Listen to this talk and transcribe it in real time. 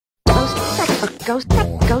Go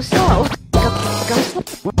slow. Go slow. Go slow.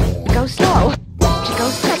 Go slow.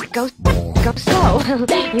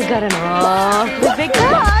 You got an awfully big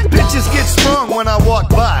cock. Bitches get sprung when I walk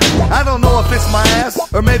by. I don't know if it's my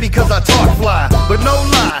ass or maybe cause I talk fly. But no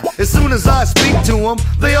lie, as soon as I speak to them,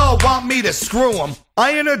 they all want me to screw them.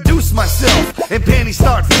 I introduce myself and panties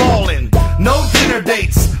start falling. No dinner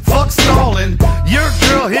dates, fuck stalling. Your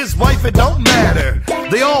girl, his wife, it don't matter.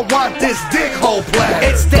 They all want this dick hole platter.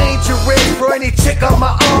 It's dangerous for any chick on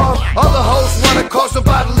my arm. Other hoes wanna cause some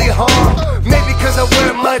bodily harm. Maybe cause I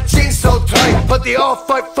wear my jeans so tight, but they all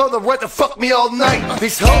fight for the right to fuck me all night.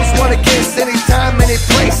 These hoes wanna kiss anytime, any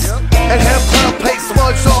place, and have clown paste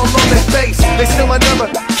smudged all on their face. They steal my number,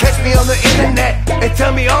 catch me on the internet, and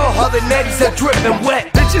tell me all how the netties are dripping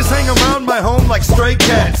wet. Bitches hang around my home like stray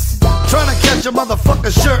cats, trying to catch a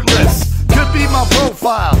motherfucker shirtless. Could be my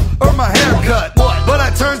profile or my haircut, but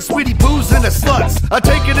I turn sweetie poos into sluts. I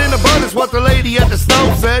take it in the bud is what the lady at the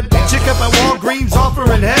stove said. Chick up at Walgreens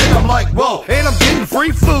offering head. I'm like, whoa, and I'm getting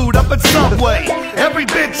free food up at Subway. Every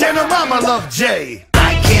bitch and her mama love Jay.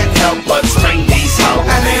 I can't help but spring these hoes,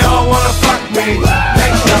 and they all wanna fuck me.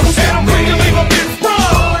 Make love to and I'm me. quick to leave a bitch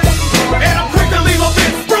sprung. And I'm quick to leave a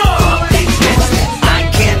bitch sprung. I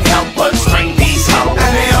can't help but spring these hoes,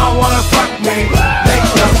 and they all wanna fuck me. Make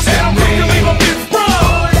love to And I'm me. quick to leave a bitch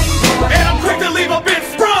sprung. And I'm quick to leave a bitch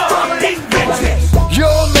sprung. Your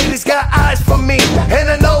old lady's got eyes for me, and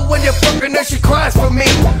I know when you're fucking her, she cries for me.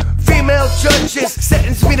 Female judges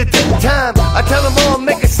sentence me to take time. I tell them all,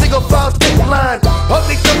 make a single file thick line.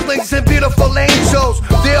 Ugly dumplings and beautiful angels,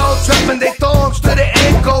 they all dropping their thongs to their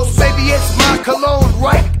ankles. Maybe it's my cologne,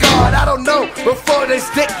 right? God, I don't know. Before they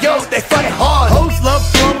stick, yo, they fight hard. Hoes love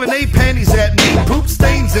throwing they panties at me, poop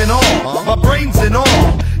stains and all, my brains and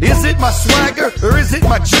all. Is it my swagger or is it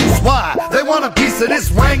my juice? Why? They want a piece of this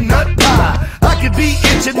wang nut pie. I could be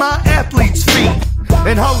itching my athlete's feet,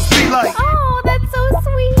 and hoes be like, Oh, that's so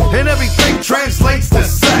sweet. and everything translates to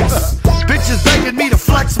sex. Bitches begging me to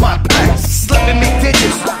flex my pecs. Slipping me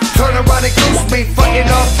digits, turn around and ghost me, fighting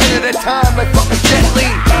off 10 at a time like fucking Jet Li.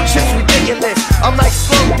 Shit's ridiculous, I'm like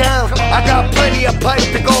slow down, I got plenty of pipe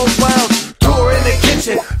to go around. 2 in the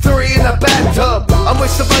kitchen, 3 in the bathtub, I'm with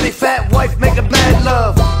somebody fat wife making bad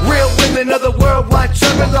love. Real women of the world want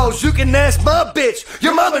juggalos. You can ask my bitch,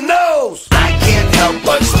 your mama knows. I can't help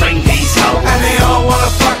but spring these hoes, and they all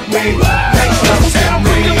wanna fuck me. Make love to And I'm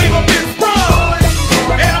quick to me. leave a bitch sprung.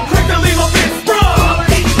 And I'm quick to leave a bitch sprung.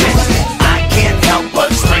 I can't help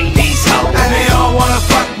but spring these hoes, and they all wanna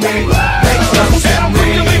fuck me. Make love to And I'm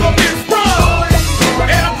quick to me. leave a bitch sprung.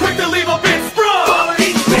 And I'm quick to leave a bitch sprung.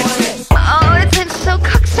 Oh, it's been so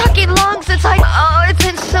cocksucking long since Oh, it's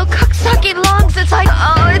been so cocksucking long since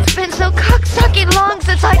Oh, it's been so cocksucking long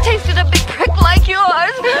since I tasted a big prick like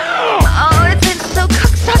yours. Oh, it's been so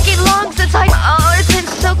cocksucking long since Oh, it's been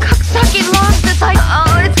so cocksucking long since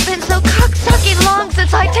Oh, it's been so cocksucking long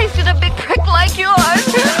since I tasted a big prick like yours.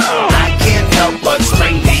 I can't help but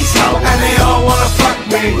spring these hoes, and they all wanna fuck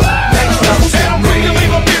me. Make love to And I'm quick to me.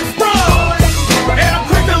 leave a bitch sprung. And I'm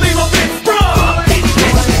quick to leave a bitch sprung.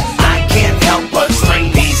 I can't help but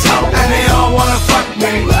spring these hoes, and they all wanna fuck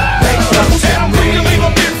me. Make love to And I'm quick to me. leave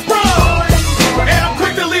a bitch sprung. And I'm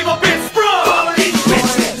quick to leave a bitch sprung.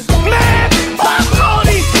 Man, fuck all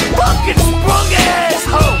these fucking sprung ass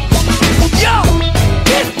hoes. Yo,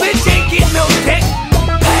 this bitch ain't getting no dick.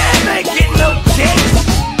 Pam ain't getting no dick.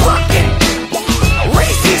 Fucking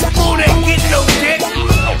Reese's spoon ain't getting no dick.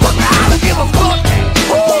 Look, I don't give a fuck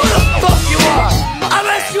who the fuck you are.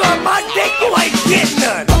 Unless you are my dick, you ain't getting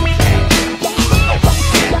none.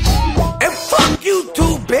 And fuck you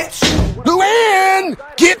too, bitch. Luann,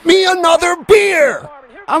 get me another beer.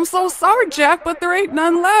 I'm so sorry, Jack, but there ain't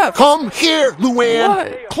none left. Come here, Luann.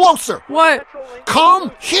 What? Closer. What?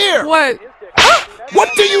 Come here. What? What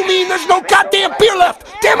do you mean there's no goddamn beer left?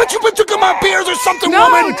 Damn it, you've been drinking my beers or something, No,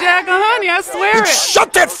 woman. Jack, honey, I swear it.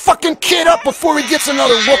 Shut that fucking kid up before he gets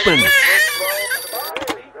another whooping.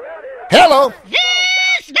 Hello.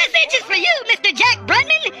 This message is for you, Mr. Jack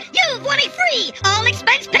Brunman. You've won a free,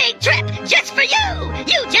 all-expense-paid trip just for you.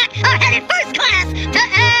 You, Jack, are headed first class to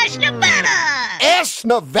Ash, Nevada. Ash,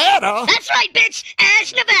 Nevada? That's right, bitch.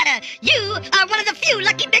 Ash, Nevada. You are one of the few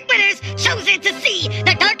lucky big winners chosen to see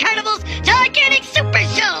the Dark Carnival's gigantic super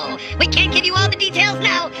show. We can't give you all the details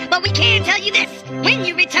now, but we can tell you this. When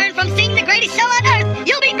you return from seeing the greatest show on Earth,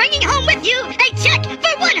 you'll be bringing home with you a check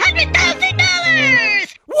for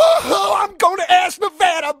 $100,000. Whoa, I'm going to Ash,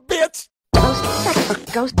 Nevada, bitch. Go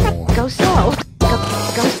slow. Go slow.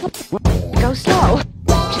 Go slow.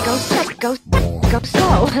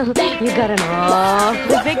 You got an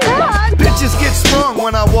awfully big cock. Bitches get sprung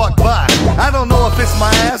when I walk by. I don't know if it's my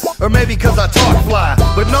ass ass, or maybe cause I talk fly.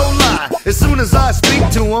 But no lie, as soon as I speak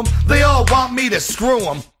to them, they all want me to screw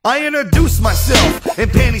them. I introduce myself,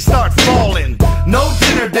 and panties start falling. No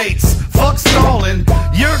dinner dates, fuck stalling.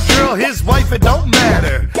 Your girl, his wife, it don't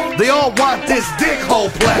matter. They all want this dick hole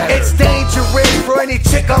platter. It's dangerous for any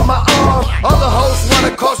chick on my arm. All the hoes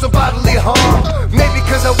wanna cause some bodily harm. Maybe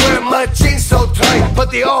cause I wear my jeans so tight, but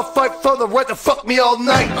they all fight for the right to fuck me all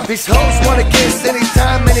night. These hoes wanna kiss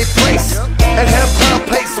anytime, any place, and have brown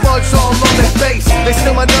paint smudged all on their face. They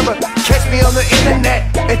steal my number, catch me on the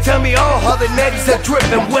internet, and tell me all how the netties are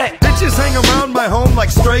dripping wet. Bitches hang around my home like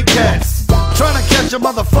stray cats, trying to catch a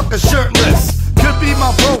motherfucker shirtless. Could be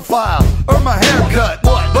my profile or my haircut,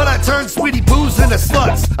 but I turn sweetie poos into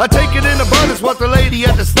sluts. I take it in the bud, is what the lady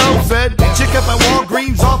at the stove said. Chick up at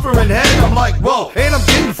Walgreens offering head, I'm like, whoa. And I'm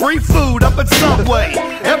getting free food up at Subway.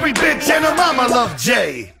 Every bitch and her mama love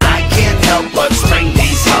Jay. I can't help but string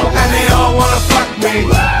these hoes, and they all wanna fuck me.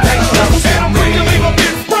 They come to I'm quick to leave a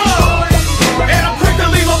bitch sprung. And I'm quick to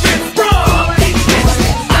leave a bitch sprung.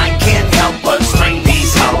 I can't help but string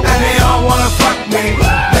these hoes, and they all wanna fuck me.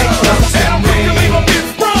 They come to I'm quick to leave a bitch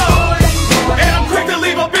sprung. And I'm quick to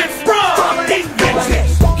leave a bitch sprung. these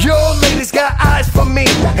bitches. Your lady's got eyes for me,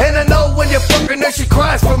 and I know when you're fucking her, she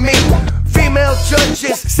cries for me. Female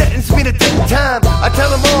judges sentence me to take time. I tell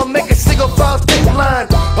them all, make a single file thick line.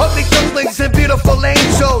 Ugly dumplings and beautiful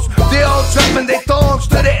angels, they all dropping their thongs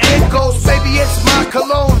to their ankles. Maybe it's my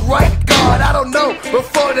cologne, right? God, I don't know.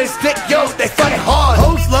 Before this dick, yo, they fight hard.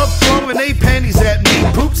 Hoes love throwing they panties at me,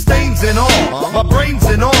 poop stains and all, my brains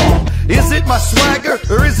and all. Is it my swagger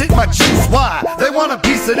or is it my juice? Why? They want a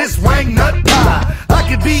piece of this wang nut pie. I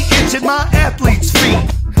could be itching my athlete's feet,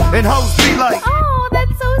 and hoes be like, Oh,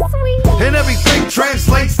 that's so sweet. and everything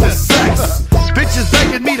translates to sex. Bitches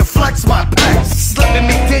begging me to flex my pecs, Slipping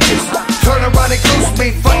me digits, turn around and goose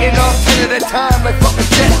me, fighting off 10 at a time like fucking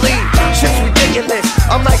Jet Li. Shit's ridiculous,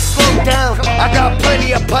 I'm like slow down. I got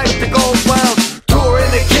plenty of pipe to go round. 2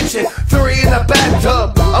 in the kitchen, 3 in the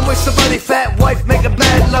bathtub. I'm with somebody fat wife making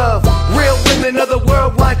mad love. Real women of the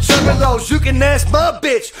world want juggalos. You can ask my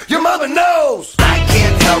bitch, your mama knows. I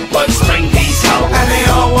can't help but string these hoes, and they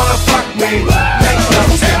all wanna fuck me. They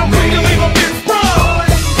come to I'm quick to leave a bitch sprung.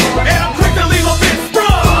 And I'm quick to leave a bitch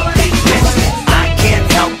sprung. I can't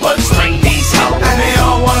help but string these hoes, and they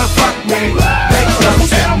all wanna fuck me. They come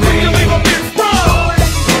to I'm quick to leave a bitch sprung.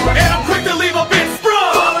 And I'm quick to leave a bitch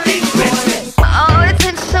sprung. Oh, it's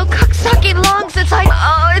been so cock-sucking long since I.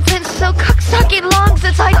 Oh, it's been so cock-sucking long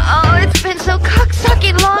since I. Oh, it's been so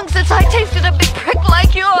cock-sucking long since I tasted a big prick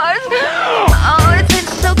like yours. Oh, it's been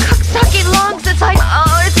so cock-sucking long since I.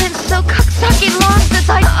 Oh, it's been so cock-sucking long since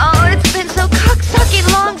I. Oh, it's been so cock-sucking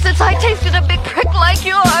long since I tasted a big prick like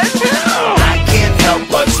yours. I can't help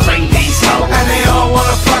but string these hoes, and they all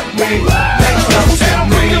wanna fuck me. They come to I'm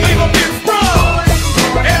quick to leave a bitch sprung.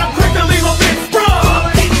 And I'm quick to leave a bitch sprung.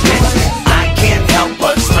 I can't help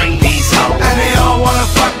but string these hoes, and they all wanna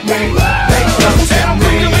fuck me. They come to I'm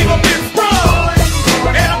quick to leave a bitch sprung.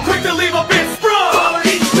 And I'm quick to leave a bitch sprung.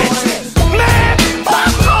 Man,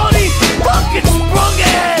 fuck all these fucking sprung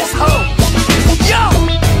ass hoes. Yo,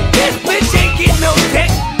 this bitch ain't getting no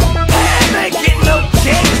dick. Pam ain't getting no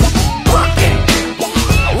dick. Fucking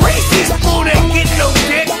Reese's spoon ain't getting no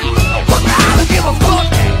dick. Fuck, I don't give a fuck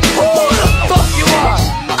who the fuck you are.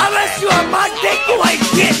 Unless you are my dick, you ain't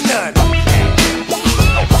getting none.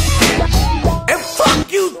 And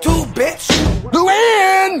fuck you too, bitch.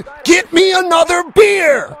 Luann, get me another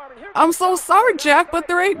beer. I'm so sorry, Jack, but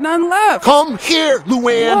there ain't none left. Come here,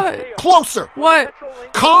 Luann. What? Closer. What?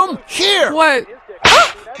 Come here. What?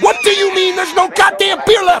 What do you mean there's no goddamn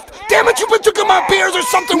beer left? Damn it, you've been drinking my beers or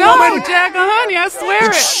something, No, woman. Jack, honey, I swear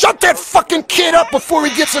it. Shut that fucking kid up before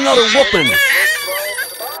he gets another whooping.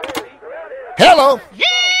 Hello.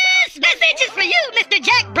 This message is for you, Mr.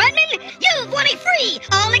 Jack Brunman. You've won a free,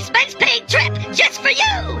 all-expense-paid trip just for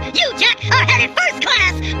you. You, Jack, are headed first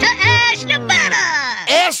class to Ash, Nevada.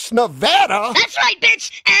 Ash, Nevada? That's right,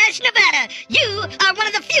 bitch. Ash, Nevada. You are one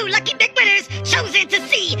of the few lucky big winners chosen to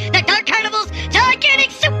see the Dark Carnival's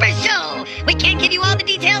gigantic super show. We can't give you all the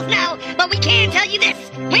details now, but we can tell you this.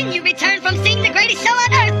 When you return from seeing the greatest show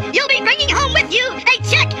on Earth, you'll be bringing home with you a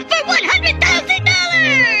check for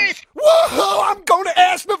 $100,000. Whoa, I'm going to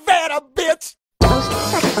Ash, Nevada, bitch. Go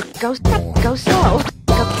slow. Go slow. Go slow.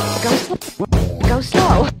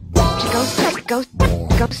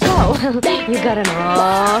 You got an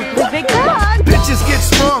awfully big cock. bitches get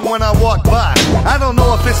sprung when I walk by. I don't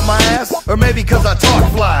know if it's my ass or maybe cause I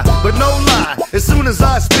talk fly. But no lie, as soon as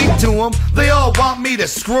I speak to them, they all want me to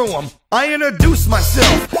screw them. I introduce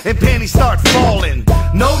myself and panties start falling.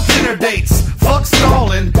 No dinner dates, fuck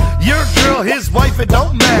stalling. Your girl, his wife, it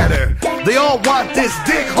don't matter. They all want this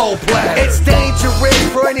dick hole platter. It's dangerous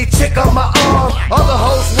for any chick on my arm. Other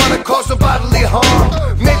hoes wanna cause some bodily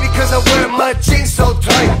harm. Maybe cause I wear my jeans so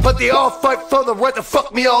tight, but they all fight for the right to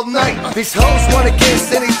fuck me all night. These hoes wanna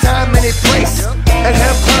kiss anytime, any place, and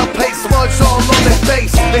have pound plate smudged all on their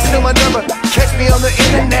face. They steal my number, catch me on the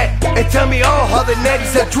internet, and tell me all how the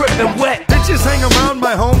netties are dripping wet. Bitches hang around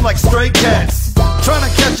my home like stray cats, trying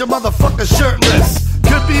to catch a motherfucker shirtless.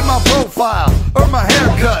 Could be my profile or my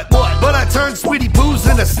haircut, but I turn sweetie poos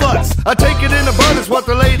into sluts. I take it in the butt is what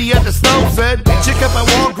the lady at the stove said. Chick up at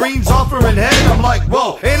Walgreens offering head, I'm like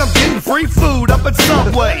whoa. And I'm getting free food up at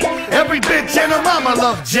Subway. Every bitch and her mama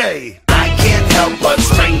love Jay. I can't help but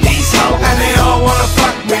string these hoes, and they all wanna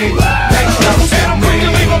fuck me. They love And I'm quick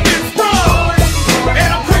to leave a bitch sprung.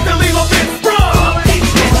 And I'm quick to leave a bitch sprung.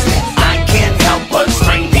 I can't help but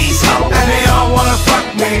string these hoes, and they all wanna fuck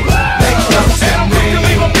me. They love And I'm quick to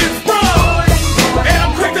leave a bitch sprung. And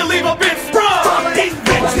I'm quick to leave a bitch sprung. these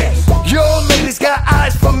bitches. Your old lady's got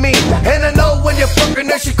eyes for me, and I know when you're fucking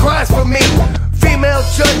her, she cries for me. Female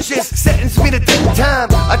judges sentence me to take time.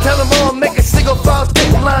 I tell them all, make a single file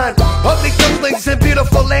thick line. Ugly dumplings and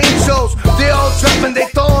beautiful angels, they all dropping their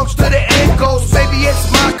thongs to their ankles. Maybe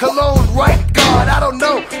it's my cologne, right? God, I don't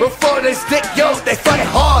know. Before this dick, yo, they fight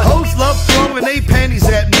hard. Hoes love throwing they panties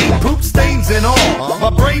at me, poop stains and all, my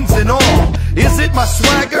brains and all. Is it my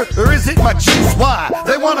swagger or is it my juice? Why?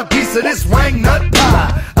 They want a piece of this wang nut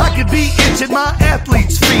pie. I could be itching my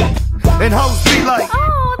athlete's feet, and hoes be like,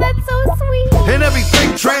 Oh, that's so sweet. and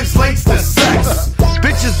everything translates to sex.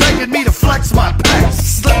 Bitches begging me to flex my pecs.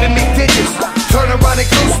 Slipping me digits, turn around and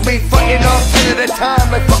ghost me, fighting off 10 at a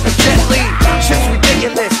time like fucking Jet Li. Shit's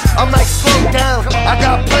ridiculous, I'm like slow down. I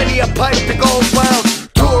got plenty of pipe to go round.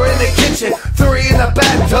 2 in the kitchen, 3 in the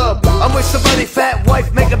bathtub. I'm with somebody fat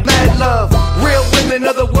wife making mad love. Real women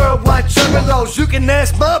of the world want juggalos. You can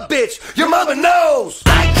ask my bitch, your mother knows.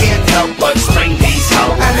 I can't help but string these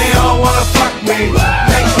hoes, and they all wanna fuck me.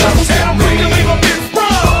 They love And I'm quick to leave a bitch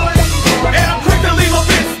sprung. And I'm quick to leave a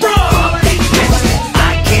bitch sprung.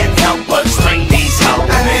 I can't help but string these hoes,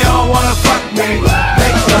 and they all wanna fuck me.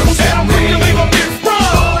 They love And I'm quick to leave a bitch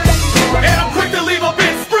sprung. And I'm quick to leave a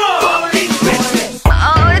bitch sprung.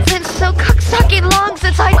 Oh, it's been so cock-sucking long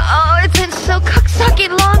since I. Oh, it's been so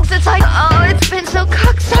cock-sucking long since I. Oh, it's been so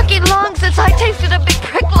cock-sucking long since I tasted a big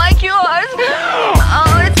prick like yours.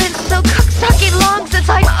 Oh, it's been so cock-sucking long since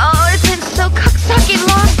I. Oh, it's been so cock-sucking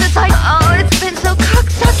long since I. Oh, it's been so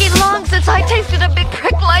cock-sucking long since I tasted a big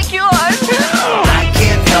prick like yours. I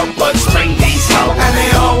can't help but string these hoes, and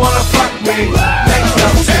they all wanna fuck me. They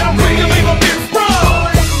love And I'm quick to leave a bitch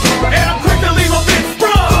sprung. And I'm quick to leave a bitch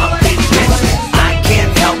sprung. I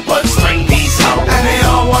can't help but string these hoes, and they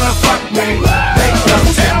all wanna fuck me. They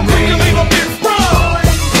love And I'm quick to leave a bitch sprung.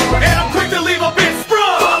 And I'm quick to leave a bitch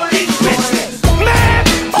sprung. Man,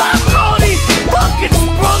 fuck all these fucking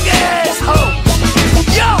sprung ass hoes.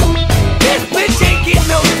 Yo, this bitch ain't getting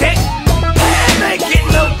no dick. Pam ain't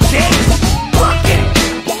getting no dick. Fucking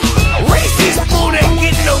Reese's spoon ain't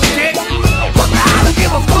getting no dick. Fuck, I don't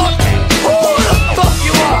give a fuck who the fuck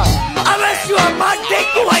you are. Unless you are my dick,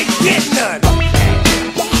 you ain't getting none.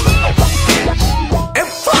 And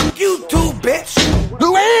fuck you too, bitch.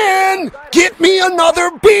 Luann, get me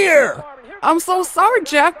another beer. I'm so sorry,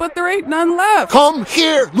 Jack, but there ain't none left. Come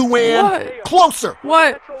here, Luann. What? Closer.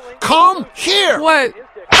 What? Come here. What?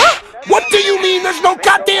 What do you mean there's no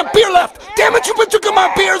goddamn beer left? Damn it, you've been drinking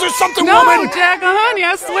my beers or something, No, woman. Jack, honey,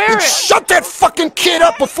 I swear it. Shut that fucking kid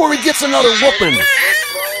up before he gets another whooping.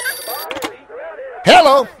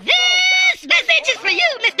 Hello. This message is for you,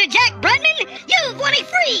 Mr. Jack Brunman. You've won a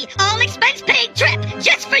free, all-expense-paid trip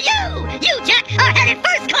just for you. You, Jack, are headed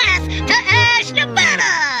first class to Ash, Nevada.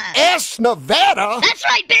 Ash, Nevada? That's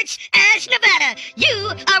right, bitch. Ash, Nevada.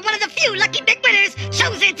 You are one of the few lucky big winners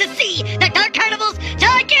chosen to see the Dark Carnival's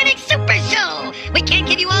gigantic super show. We can't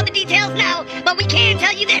give you all the details now, but we can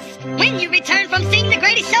tell you this. When you return from seeing the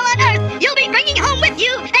greatest show on Earth, you'll be bringing home with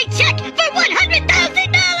you a check for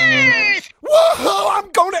 $100,000. Whoa, I'm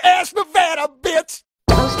going to Ash, Nevada, bitch.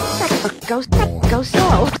 Go slow. Go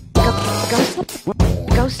slow.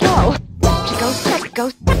 Go slow.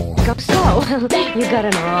 You got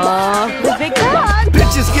an awfully big dog.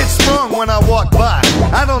 Bitches get sprung when I walk by.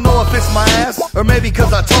 I don't know if it's my ass or maybe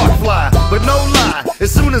cause I talk fly. But no lie,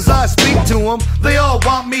 as soon as I speak to them, they all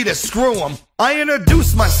want me to screw them. I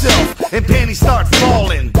introduce myself and panties start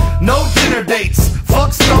falling. No dinner dates,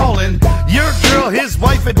 fuck stalling. Your girl, his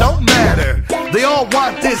wife, it don't matter. They all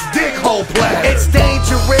want this dick hole platter. It's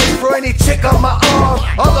dangerous for any chick on my arm.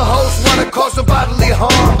 Other hoes wanna cause some bodily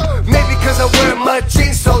harm. Maybe cause I wear my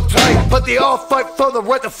jeans so tight, but they all fight for the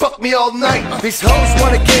right to fuck me all night. These hoes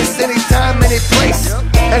wanna kiss anytime, any place,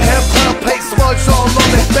 and have clown paste smudged all on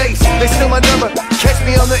their face. They steal my number, catch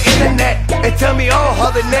me on the internet, and tell me all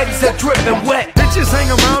how the netties are dripping wet. Bitches hang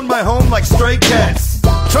around my home like stray cats,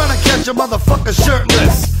 trying to catch a motherfucker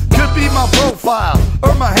shirtless. Could be my profile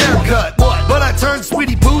or my haircut, but I turn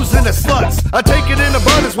sweetie poos into sluts. I take it in the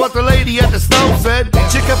bud is what the lady at the stove said.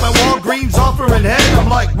 Chick up at Walgreens offering head. I'm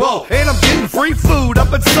like, whoa, and I'm getting free food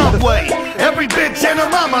up at Subway. Every bitch and her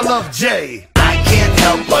mama love Jay. I can't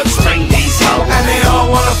help but string these hoes, and they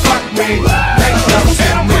all wanna fuck me. Make love to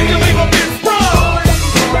And I'm quick to leave a bitch sprung.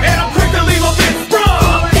 And I'm quick to leave a bitch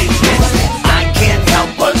sprung. I can't help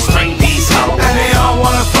but string these hoes, and they all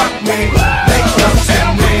wanna fuck me. Make love to And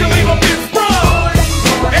I'm quick to leave a bitch sprung.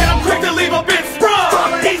 And I'm quick to leave a bitch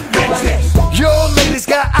sprung. these bitches. Your old lady's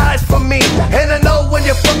got eyes for me, and I know when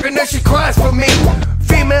you're fucking her, she cries for me.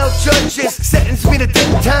 Female judges sentence me to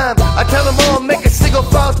take time. I tell them all, make a single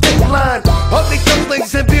file thick line. Ugly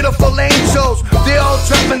dumplings and beautiful angels, they all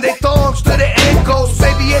dropping their thongs to their ankles.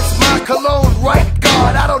 Maybe it's my cologne, right?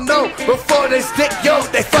 God, I don't know. Before they stick, yo,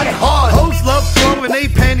 they fight hard. Hoes love throwing they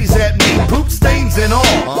panties at me, poop stains and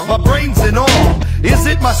all, my brains and all. Is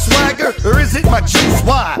it my swagger or is it my juice?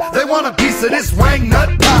 Why? They want a piece of this wang nut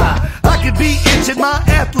pie. I could be itching my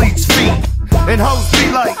athlete's feet, and hoes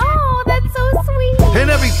be like, Oh, that's so sweet. and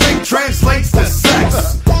everything translates to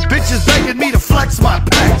sex. Bitches begging me to flex my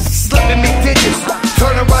packs. Slipping me digits,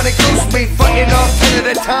 turn around and goose me, fighting off 10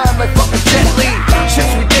 at a time like fucking Jet Li.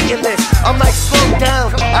 Shit's ridiculous, I'm like slow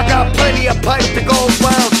down. I got plenty of pipe to go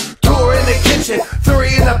around. 2 in the kitchen,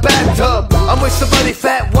 3 in the bathtub. I'm with somebody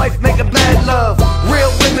fat wife making mad love.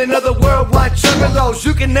 Real women of the world want juggalos.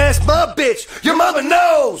 You can ask my bitch, your mama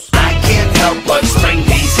knows. I can't help but string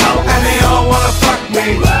these hoes, and they all wanna fuck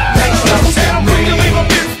me. Make love to And I'm quick to leave a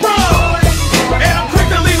bitch sprung. And I'm quick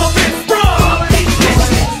to leave a bitch sprung.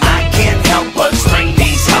 I can't help but string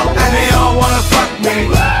these hoes, and they all wanna fuck me.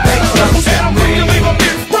 Make love to And I'm quick to leave a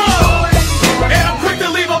bitch sprung. And I'm quick to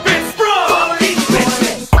leave a bitch sprung.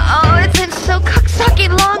 Oh, it's been so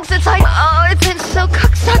cock-sucking long since Oh, it's been so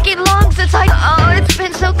cock-sucking long since Oh, it's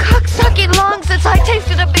been so cock-sucking long since I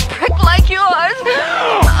tasted a big prick like yours.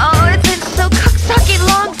 Oh, it's been so cock-sucking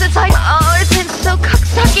long since Oh, it's been so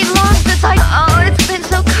cock-sucking long since Oh, it's been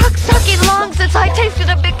so cock-sucking long since I tasted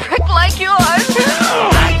a big prick like yours.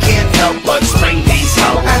 I can't help but string these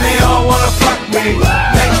hoes, and they all wanna fuck me.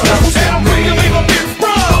 Make love to And I'm quick to leave a bitch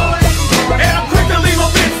sprung. And I'm quick to leave a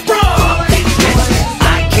bitch sprung.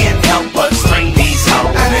 I can't help but string these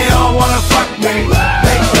hoes, and they all wanna fuck me.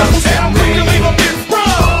 Make love to And I'm quick to leave a bitch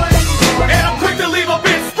sprung. And I'm quick to leave a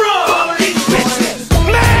bitch sprung.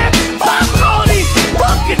 Man, fuck all these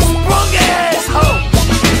fucking sprung ass hoes.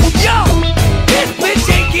 Yo, this bitch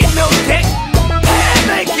ain't getting no dick. Pam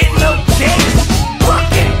ain't getting no dick.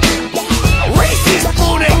 Fucking Reese's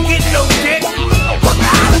spoon ain't getting no dick. Fuck,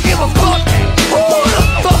 I don't give a fuck who the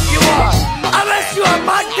fuck you are. Unless you are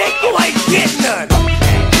my dick, you ain't getting none.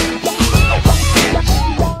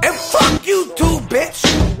 And fuck you too, bitch.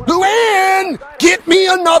 Luann, get me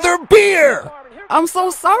another beer. I'm so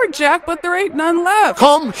sorry, Jack, but there ain't none left.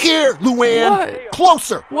 Come here, Luann. What?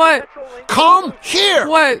 Closer. What? Come here.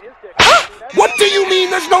 What? What do you mean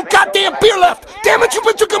there's no goddamn beer left? Damn it, you've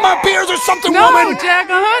been drinking my beers or something, No, woman. Jack,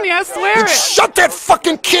 honey, I swear it. Shut that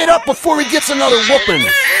fucking kid up before he gets another whooping.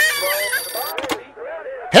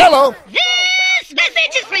 Hello. This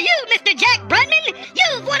message is for you, Mr. Jack Brunman.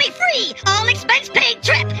 You've won a free, all-expense-paid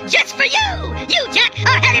trip just for you. You, Jack,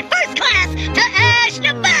 are headed first class to Ash,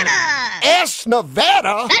 Nevada. Ash,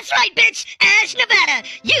 Nevada? That's right, bitch. Ash, Nevada.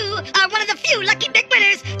 You are one of the few lucky big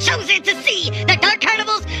winners chosen to see the Dark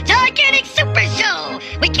Carnival's gigantic super show.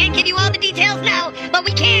 We can't give you all the details now, but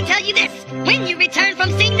we can tell you this. When you return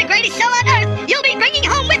from seeing the greatest show on Earth, you'll be bringing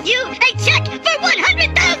home with you a check for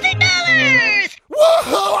 $100,000.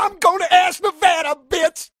 Whoa, I'm going to Ash, Nevada,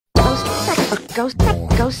 bitch. Go slow.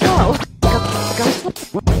 Go slow.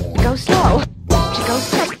 Go slow.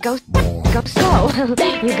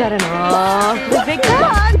 You got an awfully big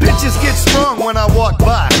dog. Bitches get sprung when I walk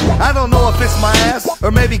by. I don't know if it's my ass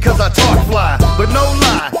or maybe cause I talk fly. But no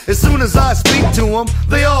lie, as soon as I speak to them,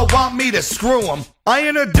 they all want me to screw them. I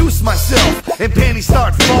introduce myself and panties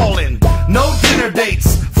start falling. No dinner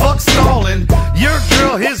dates, fuck stalling. Your girl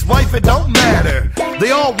girl, his wife, it don't matter.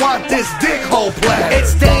 They all want this dick hole platter.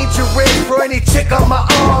 It's dangerous for any chick on my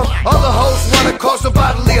arm. Other hoes wanna cause her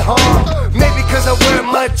bodily harm. Maybe cause I wear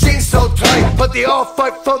my jeans so tight, but they all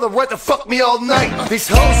fight for the right to fuck me all night. These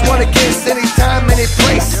hoes wanna kiss anytime, any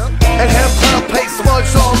place, and have cloud paste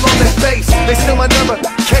smudged all on their face. They steal my number,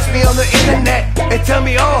 catch me on the internet, and tell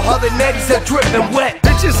me all how the netties are dripping wet.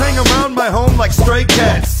 Bitches hang around my home like stray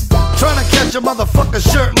cats, trying to catch a motherfucker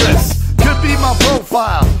shirtless. Could be my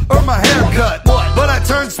profile or my haircut, but I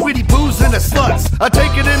turn sweetie poos into sluts. I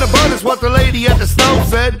take it in the bud is what the lady at the stove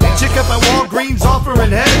said. Chick up at Walgreens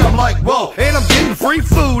offering head. I'm like, whoa, and I'm getting free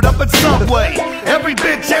food up at Subway. Every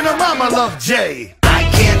bitch and her mama love Jay. I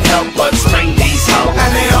can't help but string these hoes,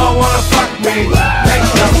 and they all wanna fuck me. Make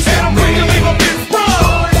love to And I'm me. quick to leave a bitch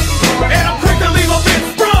sprung. And I'm quick to leave a bitch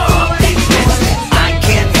sprung. I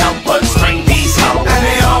can't help but string these hoes, and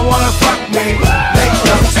they all wanna fuck me. Make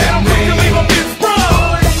love to And I'm me. quick to leave a bitch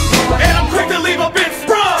sprung. And I'm quick to leave a bitch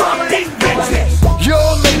sprung.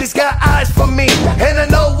 Your ladies got eyes for me, and I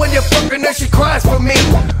know when you're fucking her, she cries for me.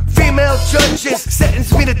 Female judges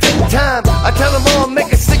sentence me to take time. I tell them all,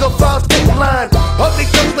 make a single file thick line. Ugly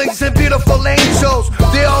dumplings and beautiful angels,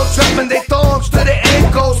 they all dropping their thongs to their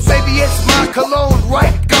ankles. Maybe it's my cologne,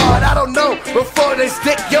 right? God, I don't know. Before they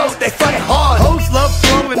stick, yo, they fight hard. Hoes love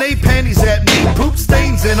throwing they panties at me, poop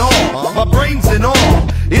stains and all, my brains and all.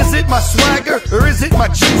 Is it my swagger or is it my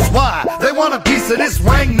juice? Why? They want a piece of this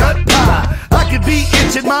wang nut pie. I could be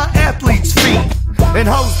itching my athlete's feet, and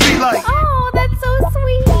hoes be like, Oh, that's so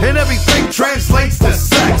sweet. and everything translates to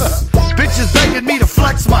sex. Bitches begging me to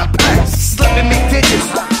flex my pecs. Slipping me digits,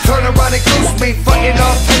 turn around and goose me, fighting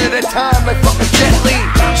off 10 at a time like fucking Jet Li.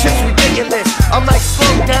 Shit's ridiculous, I'm like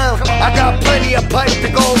slow down. I got plenty of pipe to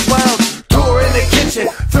go round. 2 in the kitchen,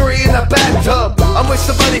 3 in the bathtub. I'm with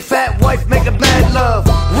somebody fat wife making mad love.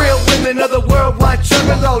 Real women of the world want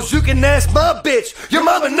juggalos. You can ask my bitch, your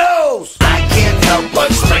mama knows. I can't help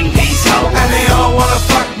but string these hoes, and they all wanna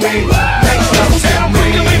fuck me. Make love to And I'm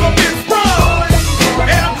quick to me. leave a bitch sprung.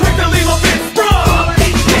 And I'm quick to leave a bitch sprung.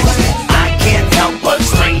 I can't help but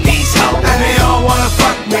string these hoes, and they all wanna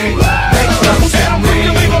fuck me. Make love to And I'm quick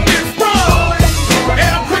to me. leave a bitch sprung.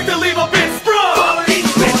 And I'm quick to leave a bitch sprung.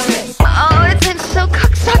 Oh, it's been so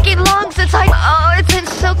cocksucking long since oh, it's been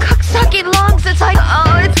so cocksucking long since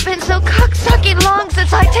oh, it's been so cocksucking long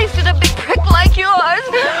since I tasted a big prick like yours.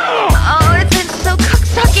 Oh, it's been so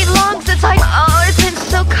cocksucking long since oh, it's been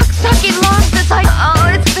so cocksucking long since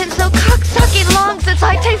oh, it's been so cocksucking long since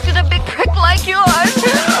I tasted a big prick like yours.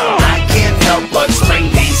 I can't help but string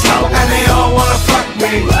these hoes, and they all wanna fuck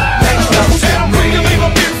me. Make love to And I'm quick to me. leave a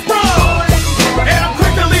bitch sprung. And I'm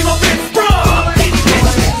quick to leave a bitch sprung.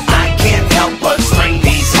 I can't help but string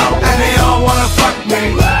these hoes, and they all wanna fuck me.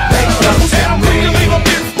 Make love to And I'm quick to me. leave a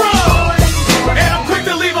bitch sprung. And I'm quick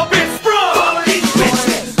to leave a bitch sprung.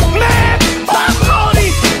 Man, fuck all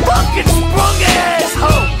these fucking sprung ass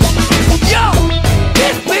hoes. Yo,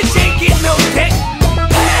 this bitch ain't getting no dick.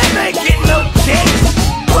 Pam ain't getting no dick.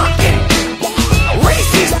 Fucking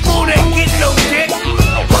Reese's spoon ain't getting no dick.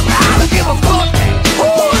 Fuck, I don't give a fuck who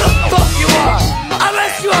the fuck you are.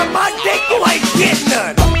 Unless you are my dick, you ain't getting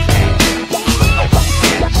none.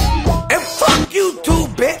 And fuck you too,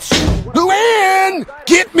 bitch. Luann,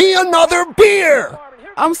 get me another beer.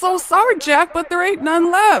 I'm so sorry, Jack, but there ain't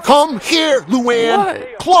none left. Come here, Luann.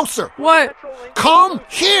 What? Closer. What? Come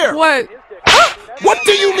here. What? What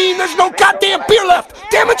do you mean there's no goddamn beer left?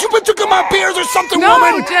 Damn it, you've been drinking my beers or something, No,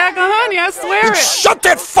 woman. Jack, honey, I swear it. Shut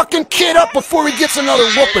that fucking kid up before he gets another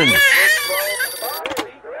whooping.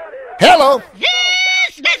 Hello.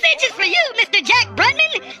 This message is for you, Mr. Jack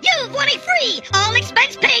Brunman. You've won a free,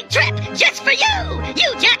 all-expense-paid trip just for you. You,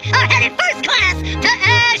 Jack, are headed first class to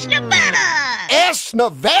Ash, Nevada. Ash,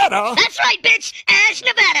 Nevada? That's right, bitch. Ash,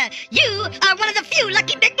 Nevada. You are one of the few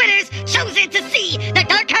lucky big winners chosen to see the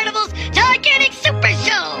Dark Carnival's gigantic super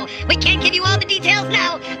show. We can't give you all the details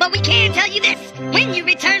now, but we can tell you this. When you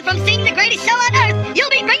return from seeing the greatest show on Earth, you'll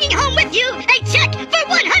be bringing home with you a check for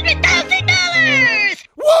 $100,000.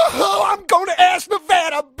 Whoa, I'm going to Ash,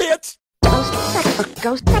 Nevada, bitch.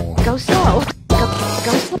 Go slow. Go slow.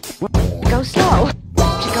 Go slow.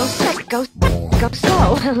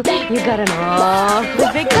 You got an awfully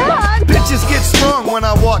big dog. Bitches get sprung when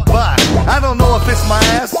I walk by. I don't know if it's my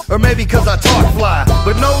ass or maybe cause I talk fly.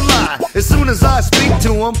 But no lie, as soon as I speak to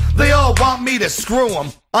them, they all want me to screw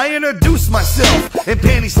them. I introduce myself and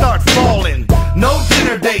panties start falling. No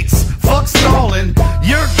dinner dates, fuck stalling.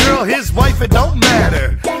 Your girl, his wife, it don't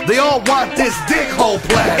matter. They all want this dick hole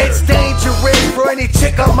platter. It's dangerous for any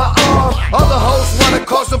chick on my arm. Other hoes wanna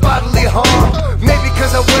cause her bodily harm. Maybe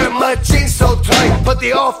cause I wear my jeans so tight, but but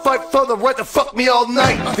they all fight for the right to fuck me all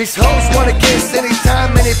night. These hoes wanna kiss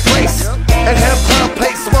anytime, any place, and have pound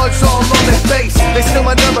plate smudged all on their face. They steal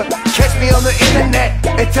my number, catch me on the internet,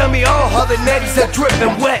 and tell me all how the netties are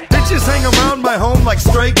dripping wet. Bitches hang around my home like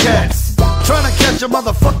stray cats, trying to catch a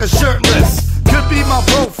motherfucker shirtless. Could be my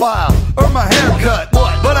profile or my haircut,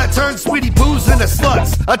 but I turn sweetie poos into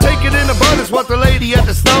sluts. I take it in the butt is what the lady at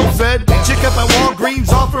the stove said. Chick up at Walgreens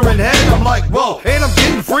offering head, I'm like, whoa, and I'm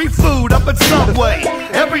getting free food up at Subway.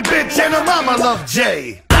 Every bitch and her mama love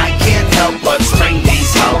Jay. I can't help but spring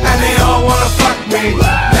these hoes, and they all wanna fuck me.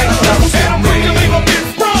 They come to I'm quick to leave a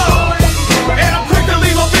bitch sprung. And I'm quick to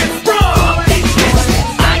leave a bitch sprung.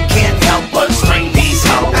 I can't help but spring these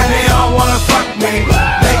hoes, and they all wanna fuck me.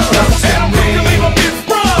 They come to I'm quick to leave a bitch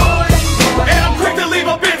sprung. And I'm quick to leave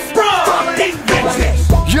a bitch sprung. these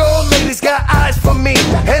bitches. Your old lady's got eyes for me,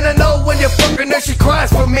 and I know when you're fucking her, she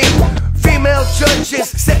cries for me. Female judges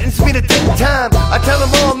sentence me to take time. I tell them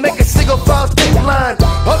all, make a single file thick line.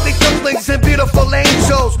 Ugly dumplings and beautiful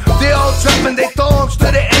angels, they all dropping their thongs to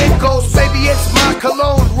their ankles. Maybe it's my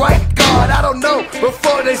cologne, right? God, I don't know.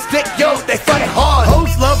 Before they stick, yo, they fight hard.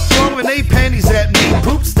 Hoes love throwing they panties at me,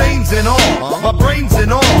 poop stains and all, my brains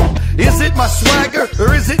and all. Is it my swagger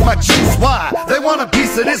or is it my juice? Why? They want a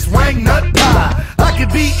piece of this wang nut pie. I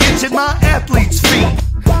could be itching my athlete's feet,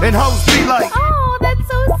 and hoes be like, Oh, that's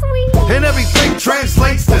so sweet. and everything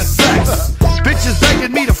translates to sex. Bitches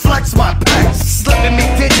begging me to flex my pecs, Slipping me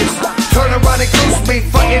digits, turn around and ghost me,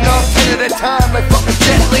 fighting off 10 at a time like fucking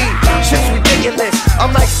Jet Li. Shit's ridiculous,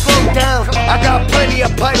 I'm like slow down, I got plenty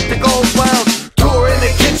of pipe to go round. 2 in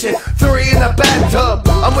the kitchen, 3 in the bathtub,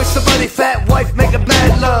 I'm with somebody fat, wife making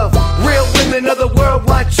mad love. Real women of the world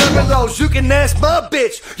want juggalos, you can ask my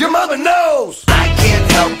bitch, your mother knows. I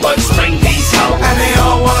can't help but spring these hoes, and they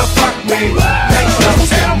all wanna fuck me. They come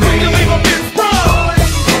to And I'm quick to me. leave a bitch sprung.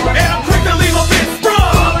 And I'm quick to leave a bitch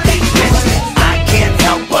sprung. I can't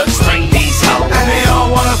help but spring these hoes, and they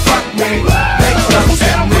all wanna fuck me. They come to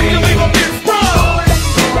And I'm quick to me. leave a bitch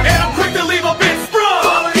sprung. And I'm quick to leave a bitch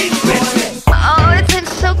sprung. These bitches. Oh, it's been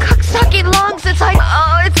so cocksucking long since I.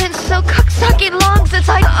 Oh, it's been so cocksucking long since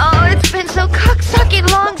I. Oh, it's been so cocksucking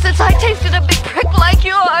long since I tasted a big prick like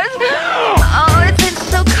yours. Oh, it's been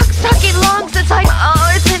so cocksucking long since I.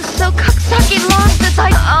 Oh, it's been so cocksucking long since I.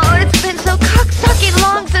 Oh, it's been so cocksucking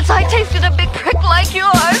long since I tasted a big prick like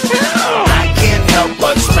yours. I can't help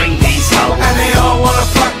but spring these hoes, and they all wanna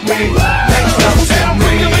fuck me. They come to And I'm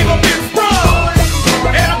quick to me. leave a bitch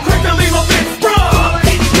sprung. And I'm quick to leave a bitch sprung.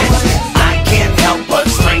 I can't help but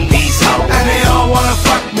spring these hoes, and they all wanna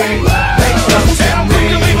fuck me. They come to And I'm quick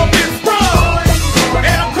to me. leave a bitch sprung.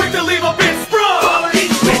 And I'm quick to leave a bitch sprung.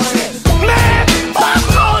 These bitches. Man, fuck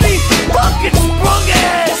all these fucking sprung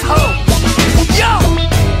ass hoes. Yo,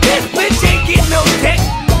 this bitch ain't getting no dick.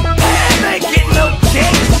 Pam ain't getting no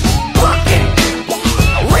dick. Fucking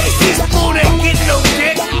Reese's spoon ain't getting no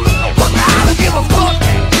dick. Fuck, I don't give a fuck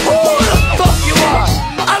who the fuck you are.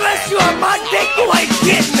 Unless you are my dick, you ain't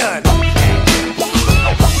getting none.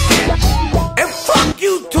 And fuck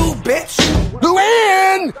you too, bitch.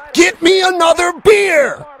 Luann, get me another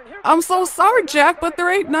beer. I'm so sorry, Jack, but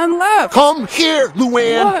there ain't none left. Come here,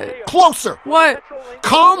 Luann. What? Closer. What?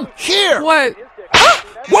 Come here. What?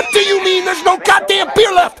 What do you mean there's no goddamn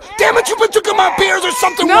beer left? Damn it, you've been drinking my beers or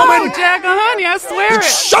something, No, woman. Jack, honey, I swear it.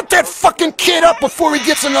 Shut that fucking kid up before he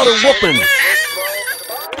gets another whooping.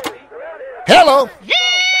 Hello.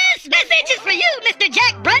 This message is for you, Mr.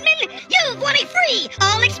 Jack Brunman. You've won a free,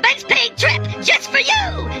 all-expense-paid trip just for you.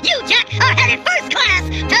 You, Jack, are headed first class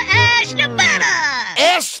to Ash, Nevada.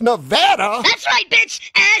 Ash, Nevada? That's right,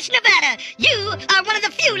 bitch. Ash, Nevada. You are one of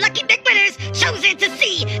the few lucky big winners chosen to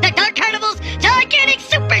see the Dark Carnival's gigantic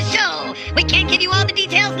super show. We can't give you all the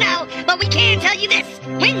details now, but we can tell you this.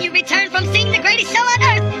 When you return from seeing the greatest show on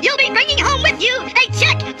Earth, you'll be bringing home with you a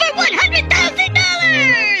check for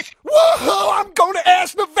 $100,000. Whoa, I'm going to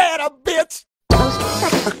Ash, Nevada, bitch.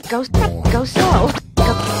 Go slow. Go slow.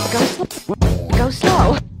 Go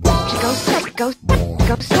slow.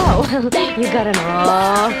 You got an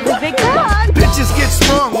awful big dog. Bitches get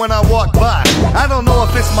sprung when I walk by. I don't know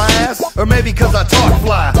if it's my ass or maybe cause I talk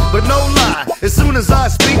fly. But no lie, as soon as I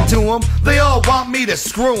speak to them, they all want me to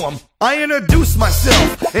screw them. I introduce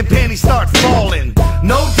myself and panties start falling.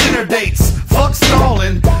 No dinner dates, fuck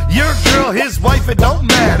stalling. Your girl, his wife, it don't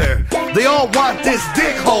matter. They all want this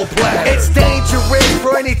dick hole platter. It's dangerous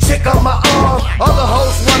for any chick on my arm. Other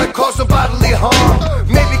hoes wanna cause some bodily harm.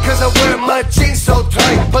 Maybe cause I wear my jeans so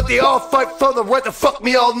tight, but they all fight for the right to fuck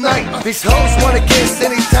me all night. These hoes wanna kiss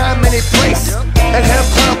anytime, any place, and have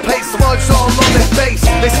pound paste smudge all on their face.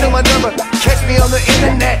 They steal my number, catch me on the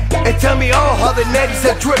internet, and tell me all how the netties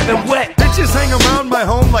are dripping wet. Bitches hang around my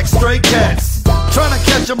home like stray cats, trying to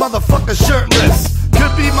catch a motherfucker shirtless.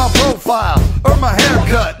 Could be my profile or my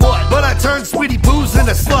haircut, but I turn sweetie poos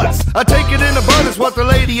into sluts. I take it in the bud is what the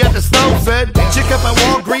lady at the stove said. Chick up at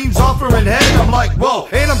Walgreens offering head, I'm like, whoa,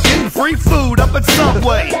 and I'm getting free food up at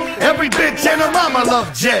Subway. Every bitch and her mama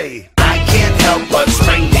love Jay. I can't help but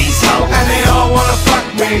string these hoes, and they all wanna fuck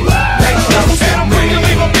me. Make love to me.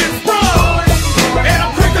 Leave a bitch sprung, and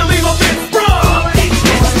I'm quick to leave a bitch sprung.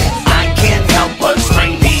 I can't help but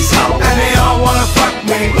string these hoes, and they all wanna fuck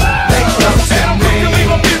me. Make love to me.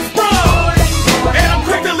 Leave a bitch sprung, and I'm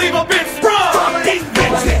quick to leave a bitch sprung. These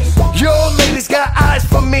bitches. Your old lady's got eyes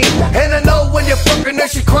for me, and I know when you're fucking her,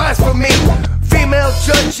 she cries for me. Female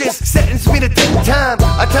judges sentence me to take time.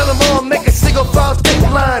 I tell them all, make a single file thick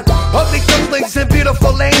line. Ugly dumplings and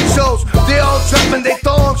beautiful angels, they all dropping their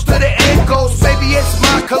thongs to their ankles. Maybe it's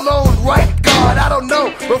my cologne, right? God, I don't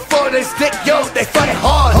know. Before they stick, yo, they fight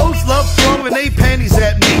hard. Hoes love throwing they panties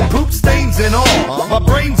at me, poop stains and all, my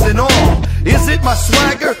brains and all. Is it my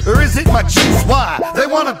swagger or is it my juice? Why? They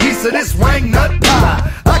want a piece of this wang nut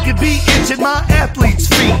pie. I could be itching my athlete's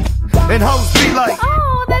feet, and hoes be like,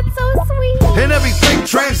 Oh, that's so sweet. and everything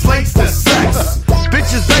translates to sex.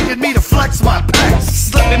 Bitches begging me to flex my packs,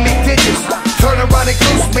 Slipping me digits, turn around and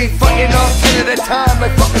goose me, fighting off 10 at a time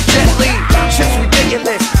like fucking Jet Li. Shit's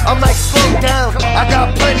ridiculous, I'm like slow down. I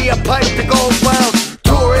got plenty of pipe to go around.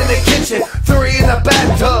 2 in the kitchen, 3 in the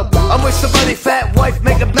bathtub. I'm with somebody fat wife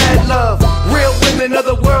making mad love. Real women of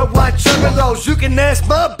the worldwide juggalos. You can ask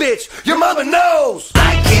my bitch, your mother knows.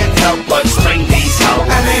 I can't help but string these hoes,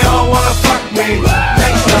 and they all wanna fuck me.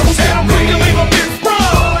 Make love to me. Leave a bitch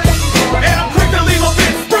sprung, and I'm quick to leave a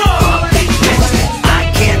bitch sprung.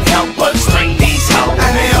 I can't help but string these hoes,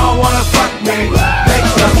 and they all wanna fuck me. Make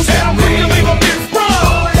love to me. Leave a bitch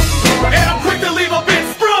sprung, and I'm quick to leave a bitch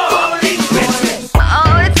sprung.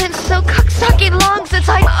 Oh, it's been so cock-sucking long since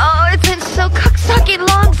Oh, it's been so cock-sucking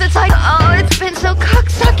long since Oh, it's been so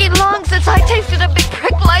cock-sucking long since I tasted a big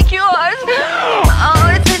prick like yours.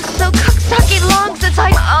 Oh, it's been so cock-sucking long since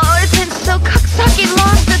Oh, it's been so cock-sucking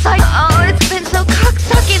long since Oh, it's been so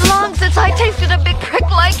cock-sucking long since I tasted a big prick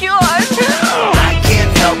like yours. I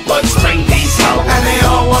can't help but string these hoes, and they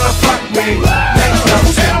all wanna fuck me. Make love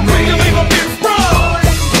to me. Leave a bitch sprung,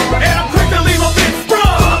 and I'm quick to leave a bitch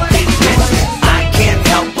sprung. I can't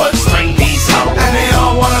help but string these hoes, and they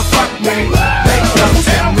all wanna fuck me. Make love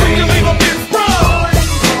to me. Leave a bitch sprung,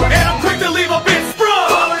 and I'm quick to leave a bitch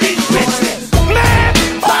sprung. Man,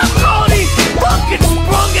 fuck all these fucking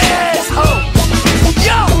sprung ass hoes.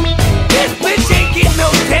 Yo, this bitch ain't getting no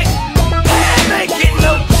dick. Pam ain't getting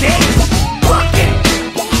no dick. Fucking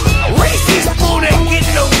Reese's spoon ain't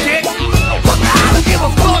getting no dick. Fuck, I don't give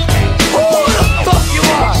a fuck who the fuck you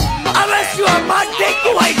are. Unless you are my dick,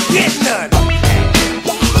 you ain't getting none.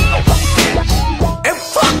 And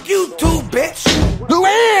fuck you too, bitch.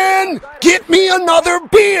 Luann, get me another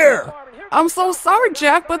beer. I'm so sorry,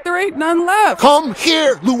 Jack, but there ain't none left. Come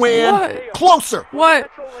here, Luann. What? Closer. What?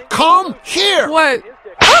 Come here. What?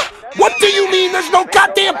 What do you mean there's no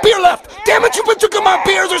goddamn beer left? Damn it, you've been drinking my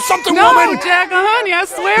beers or something, No, woman. Jack, honey, I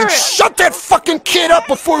swear it. Shut that fucking kid up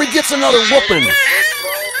before he gets another whooping.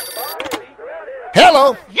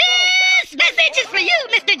 Hello. This message is for you,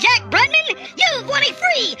 Mr. Jack Brunman. You've won a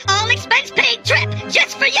free, all-expense-paid trip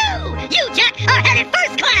just for you. You, Jack, are headed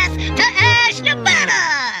first class to Ash, Nevada.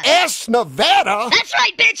 Ash, Nevada? That's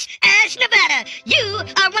right, bitch. Ash, Nevada. You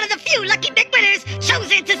are one of the few lucky big winners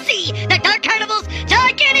chosen to see the Dark Carnival's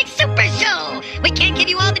gigantic super show. We can't give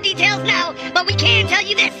you all the details now, but we can tell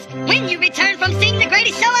you this. When you return from seeing the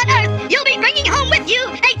greatest show on Earth, you'll be bringing home with you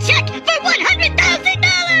a check for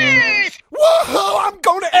 $100,000. Whoa, I'm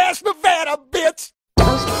going to Ash, Nevada, bitch.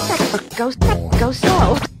 Go slow. Go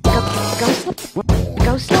slow.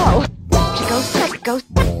 Go slow.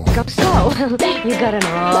 You got an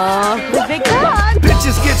awfully big cock.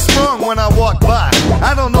 Bitches get sprung when I walk by.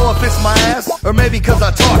 I don't know if it's my ass or maybe cause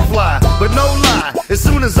I talk fly. But no lie, as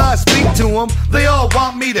soon as I speak to them, they all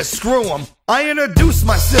want me to screw them. I introduce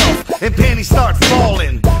myself and panties start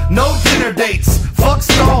falling. No dinner dates, fuck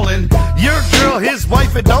stalling. Your girl, his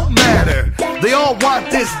wife, it don't matter. They all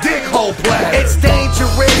want this dick hole platter. It's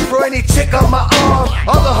dangerous for any chick on my arm.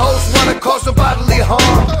 Other hoes wanna cause some bodily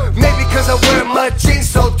harm. Maybe cause I wear my jeans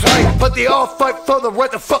so tight, but they all fight for the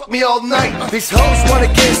right to fuck me all night. These hoes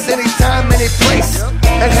wanna kiss anytime, any place,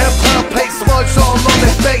 and have pound paste smudge all on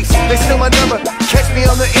their face. They steal my number, catch me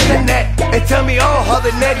on the internet, and tell me all how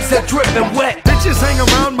the netties are dripping wet. Bitches Bitches hang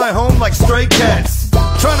around my home like stray cats,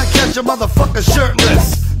 trying to catch a motherfucker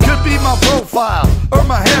shirtless. Could be my profile or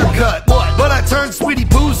my haircut, but I turn sweetie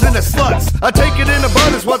poos into sluts. I take it in the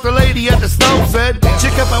bud is what the lady at the stove said.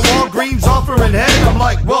 Chick up at Walgreens offering head. I'm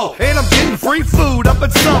like, whoa, and I'm getting free food up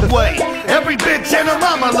at Subway. Every bitch and her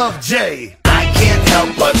mama love Jay. I can't help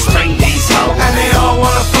but string these hoes, and they all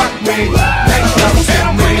wanna fuck me. Make love to And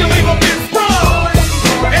I'm me. quick to leave a bitch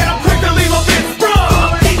sprung. And I'm quick to leave a bitch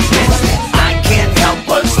sprung. I can't help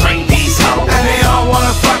but string these hoes, and they all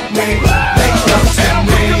wanna fuck me. Make love to And I'm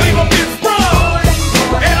me. quick to leave a bitch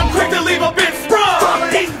sprung. And I'm quick to leave a bitch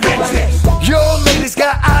sprung. Your old lady's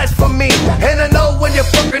got eyes for me, and I know when you're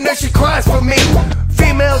fucking her, she cries for me.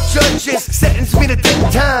 Female judges sentence me to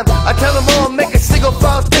take time. I tell them all, make a single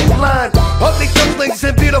file thick line. Ugly dumplings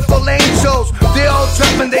and beautiful angels, they all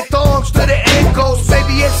dropping their thongs to their ankles.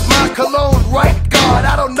 Maybe it's my cologne, right? God,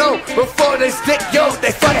 I don't know. Before they stick, yo,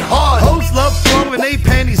 they fight hard. Hoes love throwing they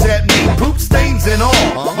panties at me, poop stains and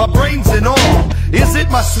all, my brains and all. Is it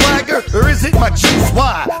my swagger or is it my juice?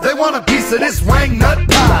 Why? They want a piece of this wang nut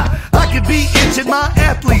pie. I could be itching my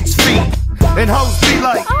athlete's feet, and hoes be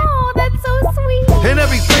like, Oh, that's so sweet. and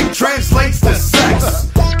everything translates to sex.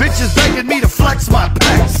 Bitches begging me to flex my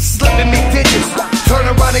pecs. Slipping me digits, turn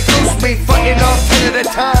around and goose me, fighting off 10 at a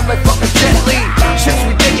time like fucking Jet Li. Shit's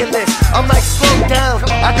ridiculous, I'm like slow down.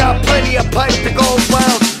 I got plenty of pipes to go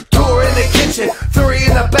around. 2 in the kitchen, 3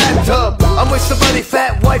 in the bathtub. I'm with somebody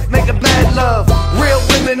fat wife making bad love. Real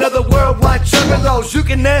women of the world want juggalos. You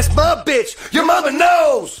can ask my bitch, your mama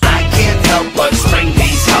knows. I can't help but string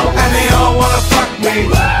these hoes, and they all wanna fuck me.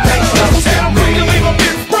 Make love to And I'm quick to me. leave a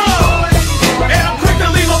bitch sprung. And I'm quick to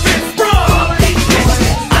leave a bitch sprung.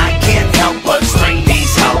 I can't help but string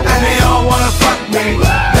these hoes, and they all wanna fuck me.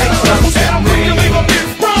 Make love to And I'm quick to me. leave a bitch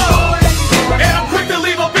sprung. And I'm quick to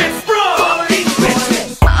leave a bitch sprung.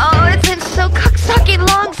 Oh, it's been so cock-sucking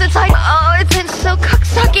long since I. Oh, it's been so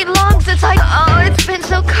cock-sucking long since I. Oh, it's been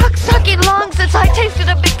so cock-sucking long since I tasted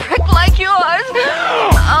a big prick like yours.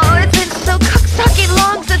 Oh, it's been so cock-sucking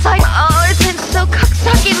long since I. Oh, it's been so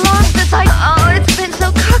cock-sucking long since I. Oh, it's been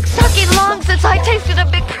so cock-sucking long since I tasted a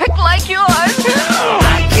big prick like yours.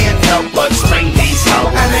 I can't help but string these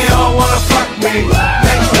hoes, and they all wanna fuck me.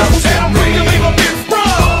 Make love to And I'm quick to me. leave a bitch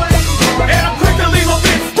sprung. And I'm quick to leave a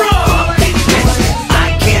bitch sprung. I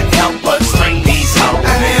can't help but string these hoes,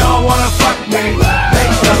 and they all wanna fuck me.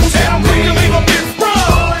 Make love to And I'm quick to me. leave a bitch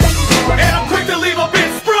sprung. And I'm quick to leave a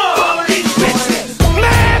bitch sprung.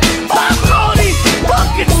 Man, fuck all these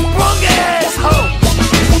fucking sprung ass hoes.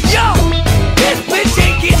 Yo, this bitch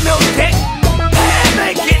ain't getting no dick. Pam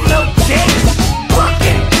ain't getting no dick.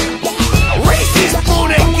 Fucking Reese's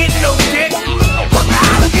spoon ain't getting no dick. Fuck,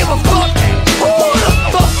 I don't give a fuck who the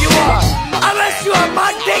fuck you are. Unless you are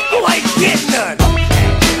my dick, you ain't getting none.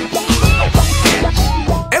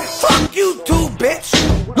 And fuck you too, bitch.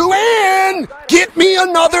 Luann, get me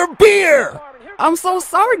another beer. I'm so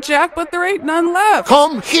sorry, Jack, but there ain't none left.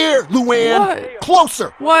 Come here, Luann. What?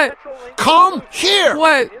 Closer. What? Come here.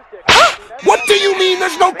 What? What do you mean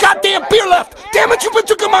there's no goddamn beer left? Damn it, you've been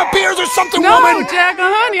drinking my beers or something, No, woman. Jack,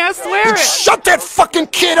 honey, I swear it. Shut that fucking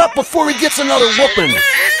kid up before he gets another whooping.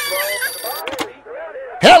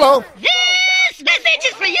 Hello. This message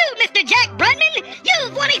is for you, Mr. Jack Brunman.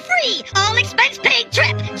 You've won a free, all-expense-paid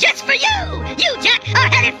trip just for you. You, Jack, are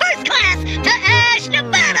headed first class to Ash,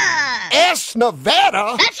 Nevada. Ash,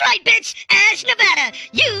 Nevada? That's right, bitch. Ash, Nevada.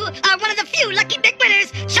 You are one of the few lucky big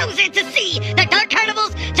winners chosen to see the Dark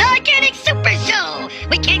Carnival's gigantic super show.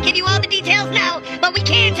 We can't give you all the details now, but we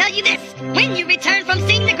can tell you this. When you return from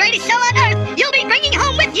seeing the greatest show on Earth, you'll be bringing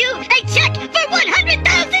home with you a check for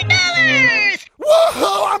 $100,000.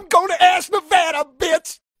 Whoa, I'm going to Ash, Nevada,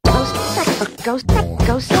 bitch. Go slow. Go slow.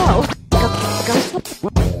 Go slow.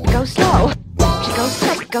 Go slow.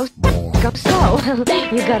 Go slow.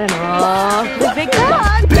 You got an awfully big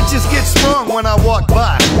cock. Bitches get sprung when I walk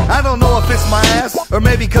by. I don't know if it's my ass or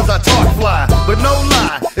maybe cause I talk fly. But no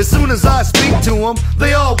lie, as soon as I speak to them,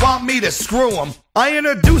 they all want me to screw them. I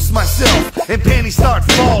introduce myself and panties start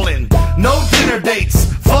falling. No dinner dates,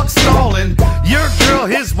 fuck stalling. Your girl,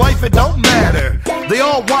 his wife, it don't matter. They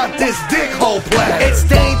all want this dick hole platter. It's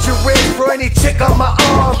dangerous for any chick on my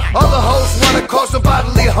arm. Other hoes wanna cause some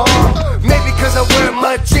bodily harm. Maybe cause I wear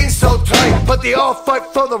my jeans so tight, but they all fight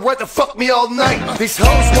for the right to fuck me all night. These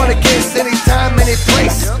hoes wanna kiss anytime, any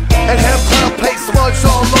place, and have clown paint smudged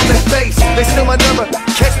all on their face. They steal my number,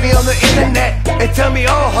 catch me on the internet, and tell me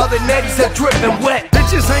all how the netties are dripping wet.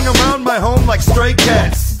 Bitches hang around my home like stray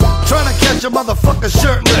cats, trying to catch a motherfucker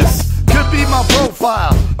shirtless. Could be my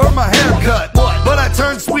profile or my haircut, but I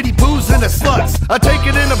turn sweetie poos into sluts. I take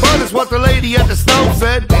it in the bud is what the lady at the stove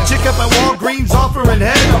said. Chick up at Walgreens off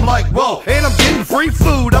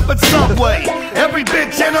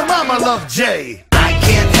love Jay. I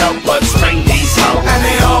can't help but spring these hoes, and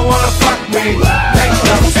they all wanna fuck me. Make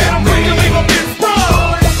love to And I'm me. quick to leave a bitch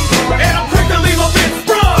sprung. And I'm quick to leave a bitch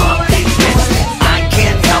sprung. I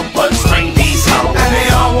can't help but spring these hoes, and they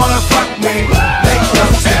all wanna fuck me. Make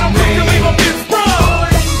love to And I'm quick to me. leave a bitch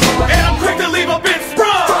sprung. And I'm quick to leave a bitch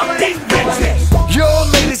sprung. These bitches. Your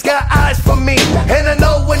ladies got eyes for me, and I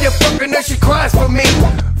know when you're fucking her, she cries for me.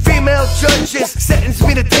 Female judges sentence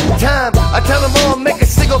me to take time. I tell them all, make a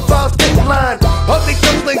single file thick line. Ugly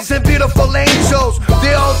dumplings and beautiful angels,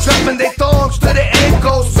 they all dropping their thongs to their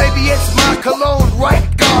ankles. Maybe it's my cologne, right?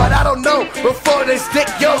 God, I don't know. Before this dick,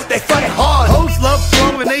 yo, they fight hard. Hoes love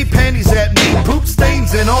throwing they panties at me, poop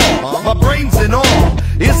stains and all, my brains and all.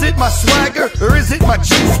 Is it my swagger or is it my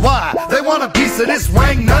juice? Why? They want a piece of this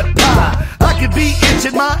wang nut pie. I could be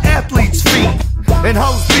itching my athlete's feet, and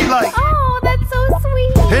hoes be like, Oh, that's so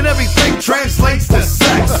sweet. and everything translates to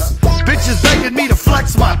sex. Bitches begging me to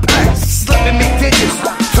flex my pecs. Slipping me digits,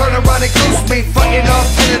 turn around and goose me, fighting off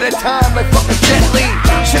 10 at a time like fucking Jet Li.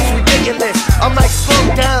 Shit's ridiculous, I'm like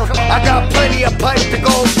slow down. I got plenty of pipe to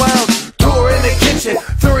go round. 2 in the kitchen,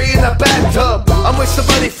 3 in the bathtub. I'm with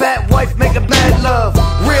somebody fat wife making bad love.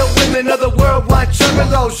 Real women of the world want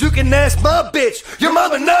juggalos. You can ask my bitch, your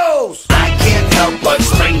mama knows. I can't help but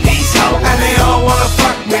spring these hoes, and they all wanna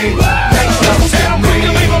fuck me. Make love to And I'm quick to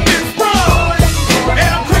me. leave a bitch sprung. And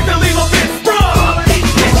I'm quick to leave a bitch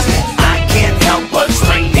sprung. I can't help but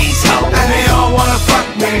spring these hoes, and they all wanna fuck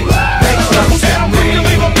me. Make love to And I'm quick to me.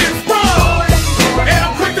 leave a bitch sprung. And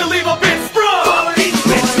I'm quick to leave a bitch sprung. These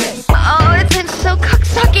bitches. Oh, it's been so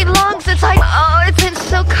cock-sucking long since oh, it's been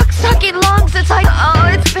so cock-sucking long since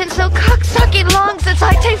oh, it's been so cock-sucking long since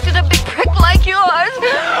I tasted a big prick like yours.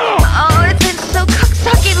 Oh, it's been so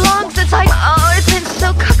cock-sucking long since oh, it's been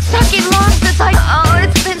so cock-sucking long since oh,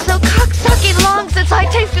 it's been so cock-sucking long since I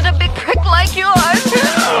tasted a big prick like yours.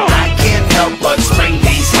 I can't help but spring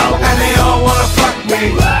these hoes, and they all wanna fuck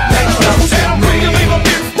me. Make love to And I'm quick to me. leave a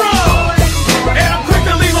bitch sprung. And I'm quick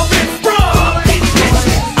to leave a bitch sprung.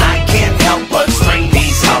 I can't help but spring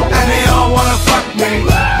these hoes, and they all wanna fuck me.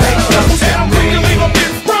 Make love to And I'm quick to me. leave a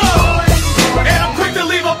bitch sprung. And I'm quick to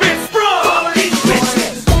leave a bitch sprung. These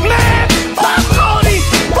bitches. Man, fuck all these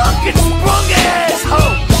fucking sprung ass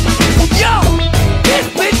hoes. Yo, this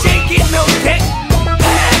bitch ain't getting no dick.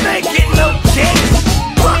 Pam ain't getting no dick.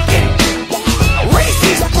 Fucking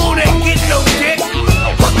Reese's spoon ain't getting no dick.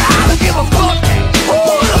 Fuck, I don't give a fuck who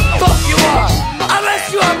the fuck you are. Unless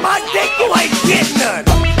you are my dick, you ain't getting none.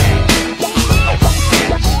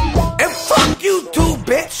 And fuck you too,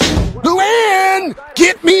 bitch. Luann,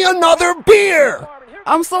 get me another beer.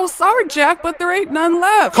 I'm so sorry, Jack, but there ain't none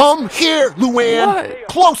left. Come here, Luann. What?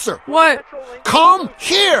 Closer. What? Come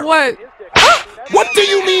here. What? What do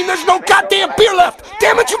you mean there's no goddamn beer left?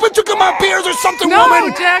 Damn it, you've been drinking my beers or something, No,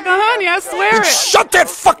 woman. Jack, honey, I swear it. Shut that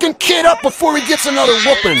fucking kid up before he gets another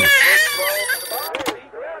whooping.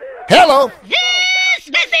 Hello. This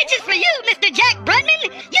message is for you, Mr. Jack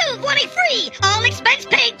Brunman. You've won a free,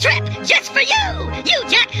 all-expense-paid trip just for you. You,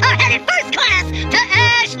 Jack, are headed first class to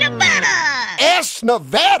Ash, Nevada. Ash,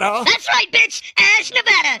 Nevada? That's right, bitch. Ash,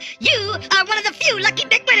 Nevada. You are one of the few lucky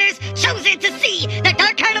big winners chosen to see the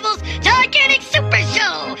Dark Carnival's gigantic super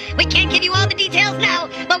show. We can't give you all the details now,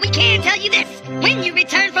 but we can tell you this. When you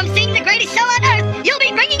return from seeing the greatest show on Earth, you'll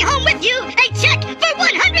be bringing home with you a check for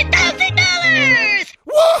 $100,000.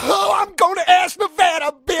 Whoa, I'm going to Ash,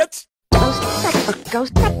 Nevada, bitch. Go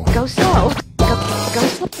slow. Go slow.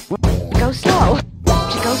 Go slow.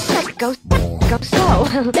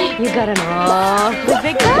 You got an awfully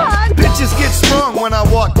big dog. Bitches get sprung when I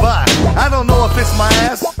walk by. I don't know if it's my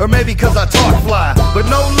ass or maybe cause I talk fly. But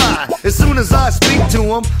no lie, as soon as I speak to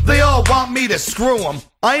them, they all want me to screw them.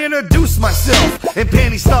 I introduce myself and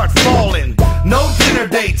panties start falling. No dinner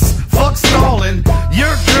dates, fuck stalling.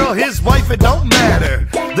 Your girl, his wife, it don't matter.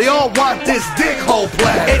 They all want this dick hole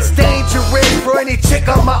platter. It's dangerous for any chick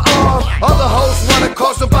on my arm. Other hoes wanna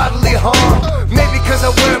cause some bodily harm. Maybe cause I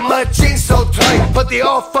wear my jeans so tight, but they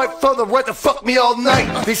all fight for the right to fuck me all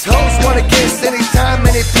night. These hoes wanna kiss anytime,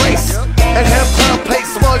 any place, and have clown paint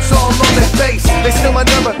smudged all on their face. They steal my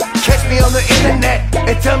number, catch me on the internet,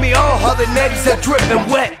 and tell me all how the netties are dripping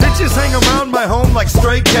wet. Bitches hang around my home like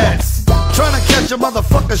stray cats, trying to catch a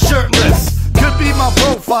motherfucker shirtless. Could be my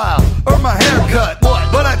profile or my haircut,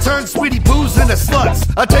 but I turn sweetie poos into sluts.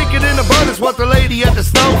 I take it in the bud is what the lady at the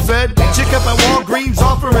stove said. Chick up at Walgreens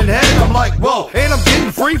offering head. I'm like, whoa, and I'm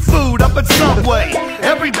getting free food up at Subway.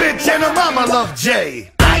 Every bitch and her mama love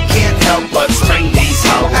Jay. I can't help but spring these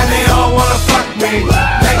hoes, and they all wanna fuck me.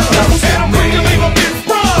 Make love to And I'm quick to me. leave a bitch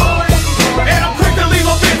sprung. And I'm quick to leave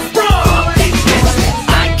a bitch sprung.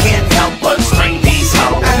 I can't help but spring these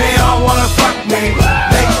hoes, and they all wanna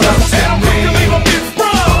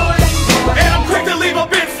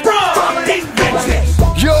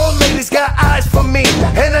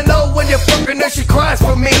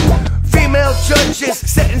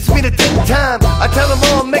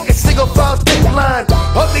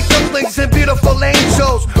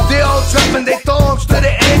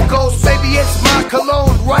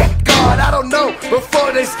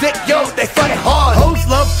before they stick, yo, they fight hard. Hoes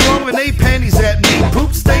love throwing they panties at me,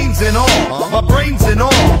 poop stains and all, my brains and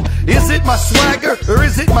all. Is it my swagger or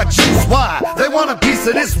is it my juice? Why? They want a piece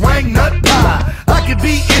of this wang nut pie. I could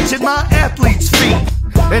be itching my athlete's feet,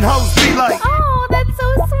 and hoes be like, Oh, that's so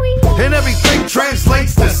sweet. and everything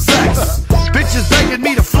translates to sex. Bitches begging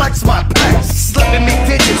me to flex my pecs, Slipping me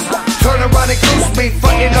digits, turn around and ghost me,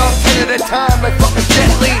 fighting off 10 at a time like fucking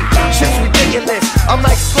Jet Li. Shit's ridiculous, I'm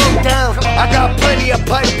like slow down. I got plenty of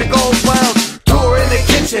pipe to go around. 2 in the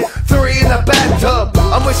kitchen, 3 in the bathtub.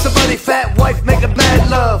 I'm with somebody fat wife making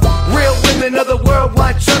mad love. Real women of the world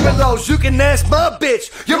want juggalos. You can ask my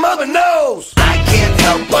bitch, your mother knows. I can't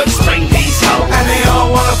help but string these hoes, and they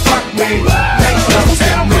all wanna fuck me. Make love to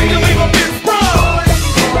And I'm me. quick to leave a bitch sprung.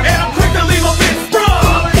 And I'm quick to leave a bitch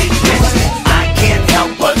sprung. I can't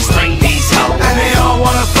help but string these hoes, and they all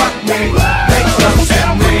wanna fuck me. Make love to And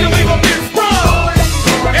I'm quick to me. leave a bitch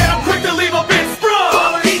sprung. And I'm quick to leave a bitch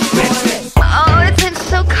sprung. These bitches. Oh, it's been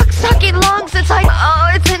so cock-sucking long since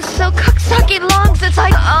oh, it's been so cock-sucking long since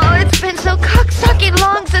oh, it's been so cock-sucking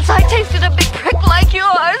long since I tasted a big prick like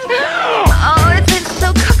yours. Oh, it's been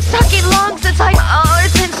so cock-sucking long since oh,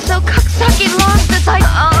 it's been so cock-sucking long since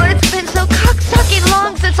oh, it's been so cock-sucking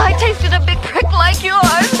long since I tasted a big prick like yours.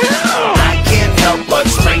 I can't help but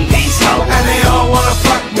string these hoes, and they all wanna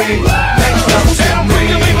fuck me. Make love to And I'm quick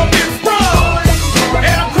to me. leave a bitch sprung.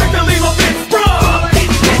 And I'm quick to leave a bitch sprung.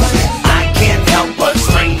 I can't help but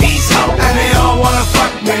string these hoes, and they all wanna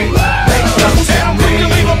fuck me. Make love to And I'm quick to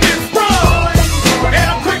me. leave a bitch sprung. And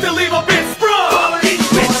I'm quick to leave a bitch sprung. These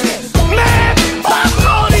bitches. Man, fuck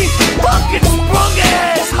all these fucking sprung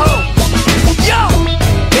ass hoes. Yo,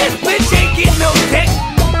 this bitch ain't getting no dick.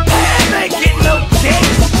 Pam ain't getting no dick.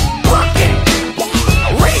 Fucking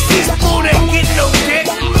Reese's spoon ain't getting no dick.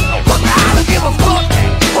 Fuck, I don't give a fuck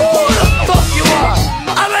who the fuck you are.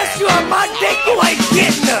 Unless you are my dick, you ain't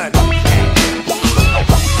getting none.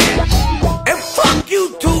 And fuck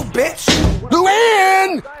you too, bitch.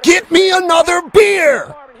 Luann, get me another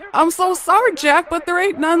beer. I'm so sorry, Jack, but there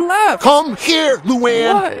ain't none left. Come here,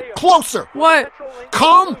 Luann. What? Closer. What?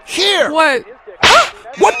 Come here. What?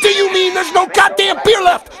 What do you mean there's no goddamn beer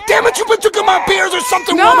left? Damn it, you've been drinking my beers or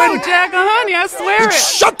something, No, woman. Jack, honey, I swear it.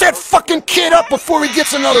 Shut that fucking kid up before he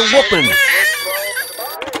gets another whooping.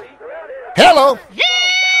 Hello.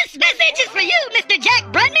 This message is for you, Mr.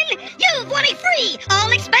 Jack Brunman. You've won a free,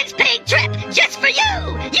 all-expense-paid trip just for you.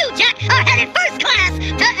 You, Jack, are headed first class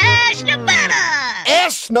to Ash, Nevada.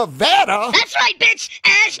 Ash, Nevada? That's right, bitch.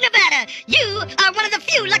 Ash, Nevada. You are one of the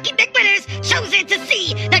few lucky big winners chosen to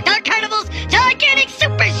see the Dark Carnival's gigantic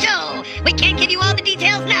super show. We can't give you all the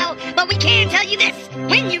details now, but we can tell you this.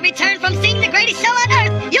 When you return from seeing the greatest show on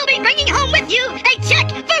Earth, you'll be bringing home with you a check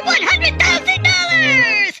for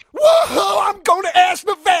 $100,000. Whoa, I'm going to Ash,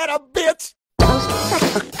 Nevada, bitch.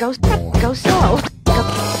 Go slow. Go slow.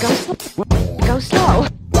 Go slow.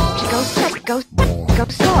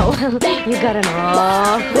 You got an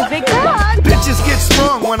awfully big dog. bitches get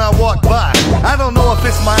sprung when I walk by. I don't know if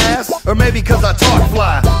it's my ass or maybe cause I talk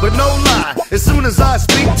fly, but no lie, as soon as I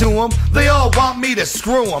speak to them, they all want me to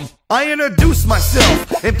screw them. I introduce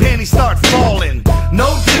myself and panties start falling.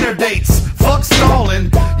 No dinner dates, fuck stalling.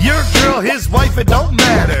 Your girl, his wife, it don't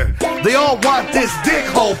matter. They all want this dick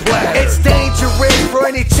hole platter. It's dangerous for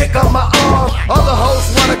any chick on my arm. Other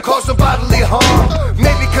hoes wanna cause some bodily harm.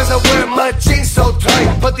 Maybe cause I wear my jeans so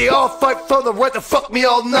tight, but they all fight for the right to fuck me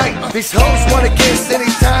all night. These hoes wanna kiss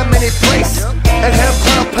anytime, any place, and have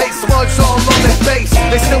clown paste smudged all on their face.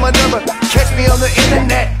 They steal my number, catch me on the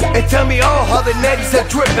internet, and tell me all how the netties are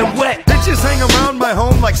dripping wet. Bitches hang around my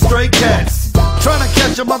home like stray cats, trying to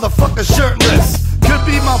catch a motherfucker shirtless. Could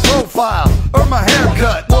be my profile or my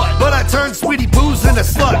haircut, but I turn sweetie poos into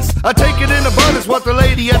sluts. I take it in the bud is what the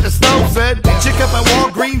lady at the stove said. Chick up at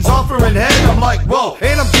Walgreens offering head, I'm like, whoa,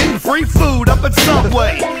 and I'm getting free food up at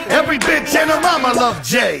Subway. Every bitch and her mama love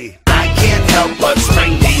Jay. I can't help but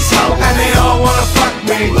string these hoes, and they all wanna fuck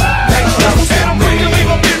me. Make love to And I'm quick to leave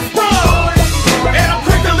a bitch sprung. And I'm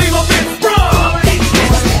quick to leave a bitch sprung.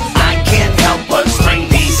 I can't help but string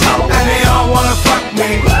these hoes, and they all wanna fuck me.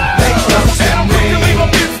 Make love to And I'm quick to me. leave a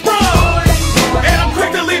bitch sprung. And I'm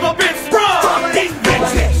quick to leave a bitch sprung. These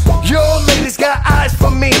bitches. Your ladies got eyes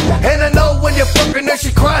for me, and I know when you're fucking her,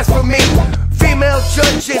 she cries for me. Female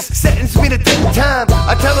judges sentence me to take time.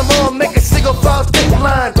 I tell them all, make a single file thick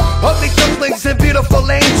line. Ugly dumplings and beautiful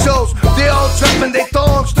angels, they all dropping their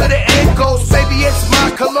thongs to their ankles. Baby, it's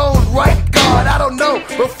my cologne, right? God, I don't know.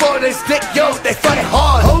 Before they stick, yo, they fight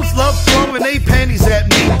hard. Hoes love throwing they panties at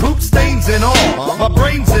me, poop stains and all, my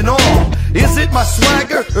brains and all. Is it my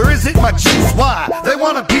swagger or is it my juice? Why? They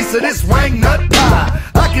want a piece of this wang nut pie.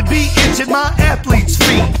 I could be itching my my athlete's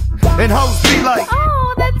feet. And hoes be like,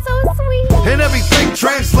 Oh, that's so sweet. and everything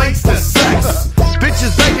translates to sex.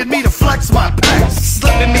 Bitches begging me to flex my pecs.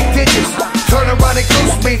 Slipping me digits, turn around and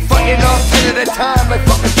ghost me, fighting off 10 at a time like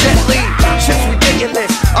fucking Jet Li. Shit's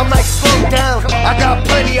ridiculous, I'm like slow down. I got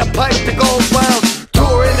plenty of pipe to go around. 2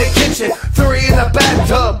 in the kitchen, 3 in the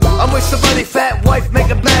bathtub. I'm with somebody fat wife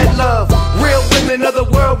making bad love. Real women of the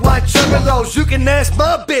worldwide juggalos. You can ask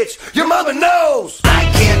my bitch, your mama knows. I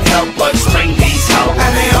can't help but spring these hoes,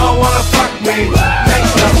 and they all wanna fuck me. Make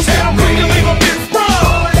love to And I'm quick to leave a bitch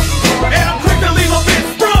sprung. And I'm quick to leave a bitch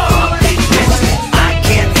sprung. I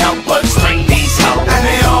can't help but spring these hoes, and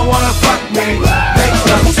they all wanna fuck me. Make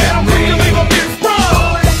love to And I'm quick to leave a bitch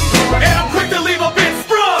sprung. And I'm quick to leave a bitch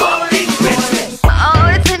sprung.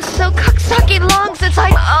 Oh, it's been so cock-sucking long since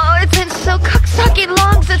it's been so cock-sucking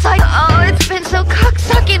long since it's been so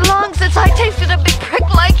cock-sucking long since I tasted a big prick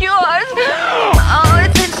like yours. Oh,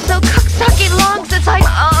 it's been so cock-sucking long since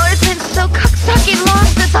it's been so cock-sucking long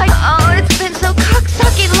since it's been so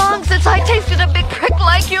cock-sucking long since I tasted a big prick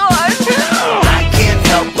like yours. I can't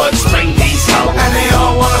help but spring these hoes, and they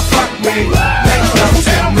all wanna fuck me. Make love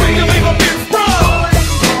to And I'm quick to leave a bitch sprung.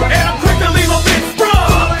 And I'm quick to leave a bitch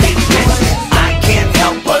sprung. I can't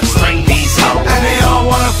help but spring these hoes, and they all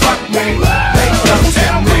wanna fuck me. Make love to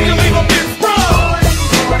And I'm quick to leave a bitch sprung.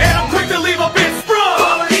 And I'm quick to leave a bitch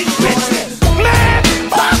sprung. Man,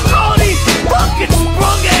 fuck all these fucking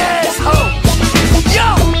sprung assholes. Yo,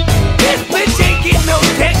 this bitch ain't getting no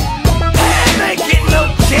dick. Pam ain't getting no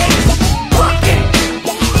dick. Fuck it.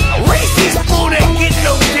 Reese's spoon ain't getting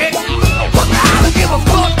no dick. Fuck, I don't give a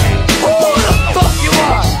fuck who the fuck you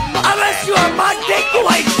are. Unless you are my dick, you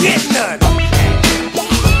ain't getting none.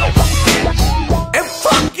 And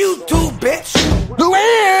fuck you too, bitch.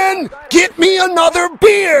 Luann, get me another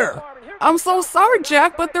beer. I'm so sorry,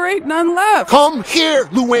 Jack, but there ain't none left. Come here,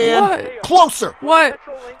 Luann. What? Closer. What?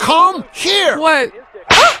 Come here. What?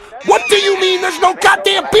 What do you mean there's no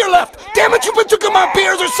goddamn beer left? Damn it, you've been drinking my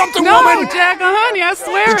beers or something, No, woman. Jack, honey, I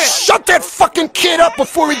swear it. Shut that fucking kid up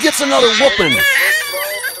before he gets another whooping.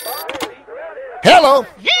 Hello.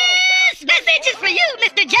 This message is for you,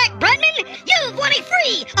 Mr. Jack Brunman. You've won a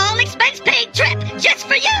free, all-expense-paid trip just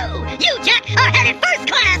for you. You, Jack, are headed first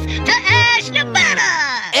class to Ash, Nevada.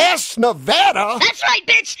 Ash, Nevada? That's right,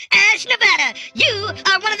 bitch. Ash, Nevada. You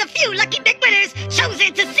are one of the few lucky big winners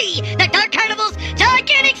chosen to see the Dark Carnival's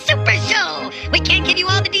gigantic super show. We can't give you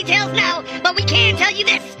all the details now, but we can tell you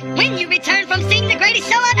this. When you return from seeing the greatest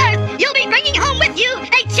show on Earth, you'll be bringing home with you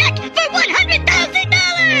a check for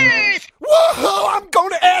 $100,000. Whoa, I'm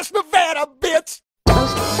going to Ash, Nevada, bitch.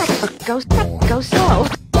 Go slow. Go slow.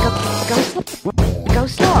 Go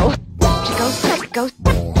slow.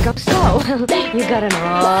 You got an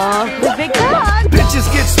awfully big cock.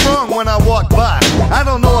 bitches get sprung when I walk by. I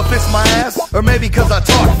don't know if it's my ass or maybe cause I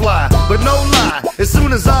talk fly. But no lie, as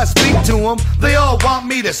soon as I speak to them, they all want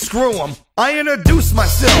me to screw them. I introduce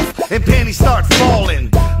myself and panties start falling.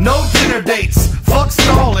 No dinner dates, fuck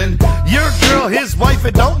stalling. Your girl, his wife,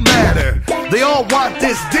 it don't matter. They all want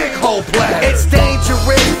this dick hole platter. It's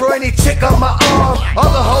dangerous for any chick on my arm.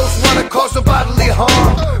 Other hoes wanna cause some bodily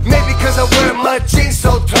harm. Maybe cause I wear my jeans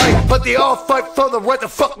so tight, but they all fight for the right to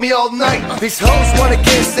fuck me all night. These hoes wanna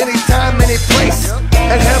kiss anytime, any place,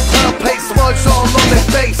 and have clown paste smudged all on their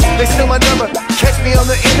face. They steal my number, catch me on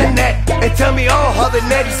the internet, and tell me all how the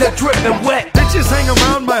netties are dripping wet. Bitches hang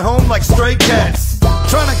around my home like stray cats,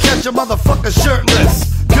 trying to catch a motherfucker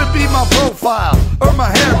shirtless. Could be my profile or my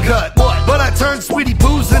haircut, but I turn sweetie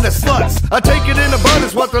poos into sluts. I take it in the bud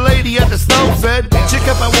is what the lady at the stove said. Chick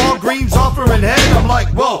up at Walgreens offering head, I'm like,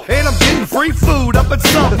 whoa. And I'm getting free food up at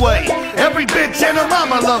Subway. Every bitch and her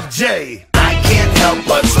mama love Jay. I can't help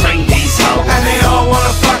but spring these hoes, and they all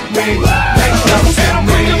wanna fuck me. Make love to And I'm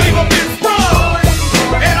quick to leave a bitch sprung.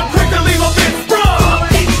 And I'm quick to leave a bitch sprung.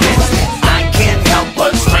 I can't help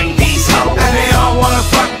but spring these hoes, and they all wanna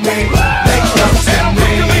fuck me. Make love to And I'm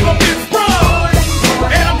quick to leave a bitch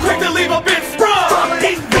sprung. And I'm quick to leave a bitch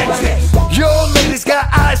sprung. Your ladies got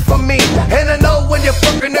eyes for me, and I know when you're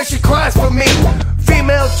fucking her, she cries for me.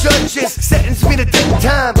 Female judges sentence me to take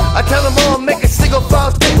time. I tell them all, make a single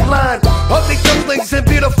file thick line. Ugly dumplings and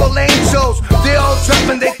beautiful angels, they all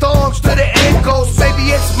dropping their thongs to their ankles. Maybe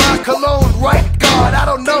it's my cologne, right? God, I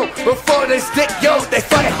don't know. Before they stick, yo, they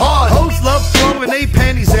fight hard. Hoes love throwing they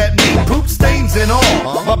panties at me, poop stains and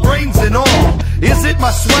all, my brains and all. Is it my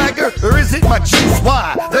swagger or is it my juice?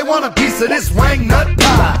 Why? They want a piece of this wang nut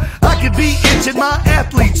pie. I could be itching my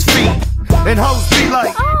athlete's feet, and hoes be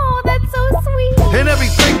like, Oh, that's so sweet. and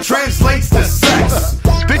everything translates to sex.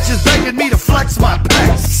 Bitches begging me to flex my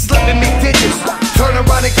packs. Slipping me digits, turn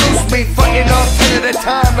around and goose me, fighting off 10 at a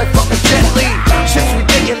time like fucking Jet Li. Shit's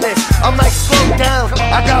ridiculous, I'm like slow down,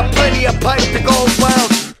 I got plenty of pipe to go round.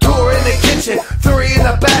 2 in the kitchen, 3 in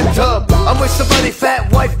the bathtub. I'm with somebody fat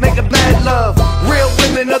wife making bad love. Real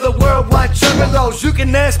women of the world want juggalos. You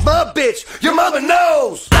can ask my bitch, your mother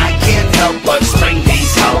knows. I can't help but spring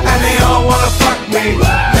these hoes, and they all wanna fuck me.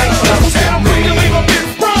 They don't tell me. Leave a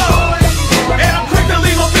bitch sprung, and I'm quick to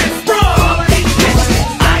leave a bitch sprung.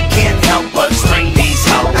 I can't help but spring these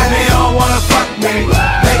hoes, and they all wanna fuck me.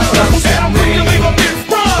 They don't tell me. Leave a bitch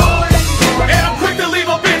sprung, and I'm quick to leave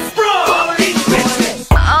a bitch sprung.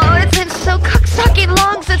 Oh, it's been so cock-sucking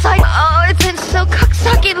long since oh, it's been so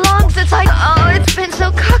cock-sucking long since oh, it's been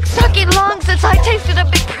so cock-sucking long since I tasted a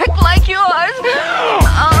big prick like yours.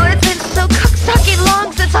 Oh, it's been so cock-sucking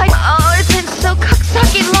long since oh, it's been so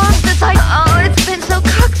cock-sucking long since oh, it's been so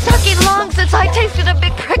cock-sucking long since I tasted a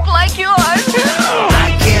big prick like yours.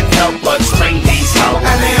 I can't help but spring these hoes,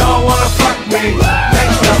 and they all wanna fuck me. They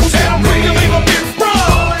don't tell me. Leave a bitch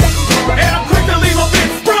sprung, and I'm quick to leave a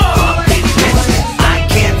bitch sprung. I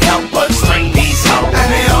can't help but spring these hoes, and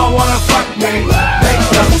they all wanna fuck me. They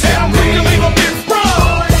don't tell me. Leave a bitch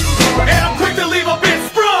sprung, and I'm quick to leave a bitch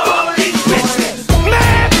sprung.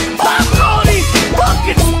 Man, fuck all these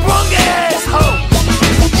fucking sprung ass hoes.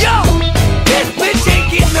 Yo, this bitch ain't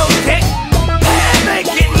getting no dick. Pam ain't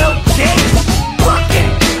getting no dick. Fucking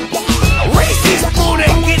Reese's spoon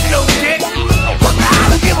ain't getting no dick. Fuck, I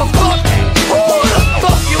don't give a fuck who the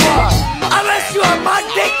fuck you are. Unless you are my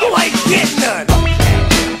dick, you ain't getting none.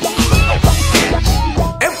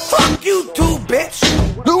 And fuck you too, bitch.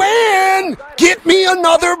 Luann, get me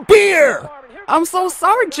another beer. I'm so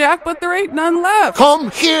sorry, Jack, but there ain't none left.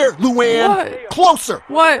 Come here, Luann. What? Closer.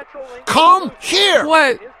 What? Come here.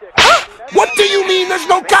 What? What do you mean there's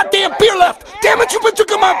no goddamn beer left? Damn it, you've been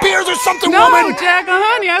drinking my beers or something, No, woman. Jack,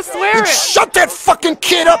 honey, I swear it. Shut that fucking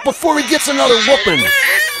kid up before he gets another whooping.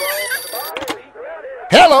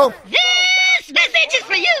 Hello. This message is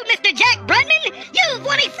for you, Mr. Jack Brunman. You've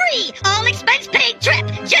won a free, all-expense-paid trip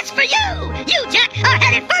just for you. You, Jack, are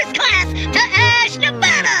headed first class to Ash,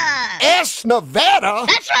 Nevada. Ash, Nevada?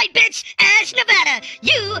 That's right, bitch. Ash, Nevada.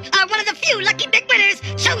 You are one of the few lucky big winners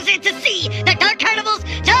chosen to see the Dark Carnival's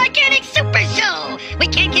gigantic super show. We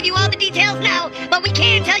can't give you all the details now, but we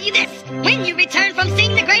can tell you this. When you return from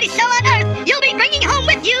seeing the greatest show on Earth, you'll be bringing home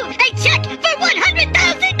with you a check for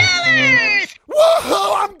 $100,000.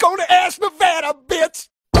 Whoa, I'm going to Ash, Nevada, bitch.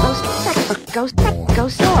 Go slow. Go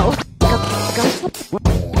slow.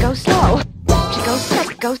 Go slow.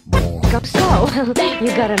 You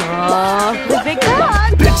got an awfully big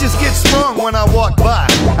cock. Bitches get sprung when I walk by.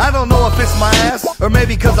 I don't know if it's my ass or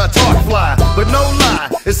maybe cause I talk fly. But no lie,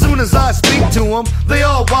 as soon as I speak to them, they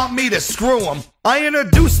all want me to screw them. I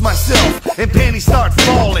introduce myself and panties start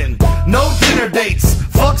falling. No dinner dates,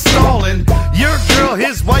 fuck stalling. Your girl,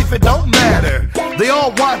 his wife, it don't matter. They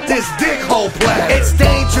all want this dick hole platter. It's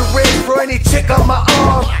dangerous for any chick on my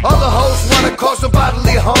arm. Other hoes wanna cause some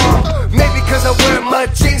bodily harm. Maybe cause I wear my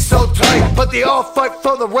jeans so tight, but they all fight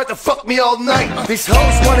for the right to fuck me all night. These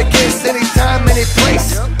hoes wanna kiss anytime, any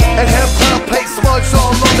place, and have brown paint smudged all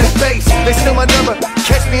on their face. They steal my number,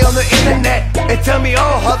 catch me on the internet, and tell me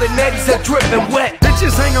all how the netties are dripping wet.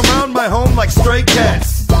 Bitches hang around my home like stray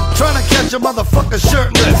cats, trying to catch a motherfucker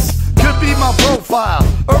shirtless. Could be my profile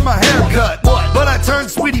or my haircut, but I turn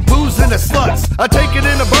sweetie poos into sluts. I take it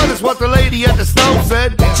in the bud is what the lady at the stove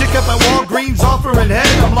said. Chick up at Walgreens offering head.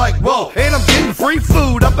 I'm like, whoa, and I'm getting free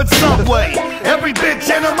food up at Subway. Every bitch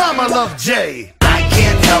and her mama love Jay. I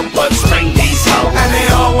can't help but spring these hoes, and they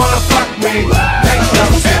all wanna fuck me. They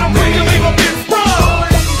don't tell me. Leave a bitch sprung,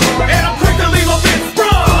 and I'm quick to leave a bitch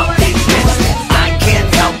sprung. I can't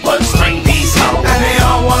help but spring these hoes, and they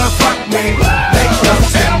all wanna fuck me. They don't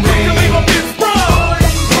tell me. Leave a bitch sprung,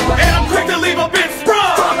 and I'm quick to leave a bitch sprung.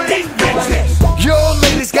 Your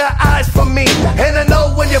ladies got eyes for me, and I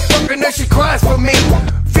know when you're fucking her, she cries for me.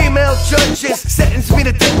 Female judges sentence me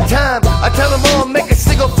to take time. I tell them all, make a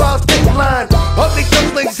single file thick line. Ugly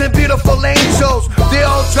dumplings and beautiful angels, they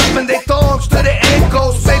all dropping their thongs to their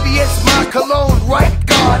ankles. Maybe it's my cologne, right?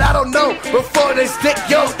 God, I don't know. Before this dick,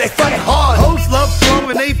 yo, they fight hard. Hoes love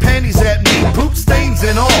throwing they panties at me, poop stains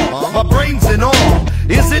and all, my brains and all.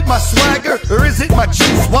 Is it my swagger or is it my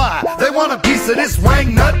juice? Why? They want a piece of this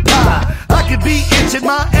wang nut pie. I could be itching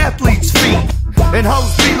my athlete's feet, and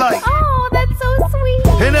hoes be like, Oh, that's so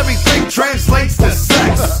sweet. and everything translates to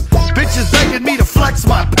sex. Bitches begging me to flex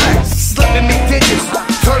my packs. Slipping me digits,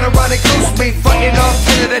 turn around and goose me, fighting off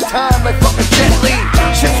 10 at a time like fucking Jet Li.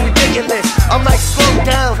 Shit's ridiculous, I'm like slow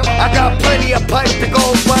down, I got plenty of pipe to go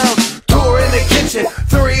round. 2 in the kitchen,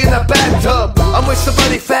 3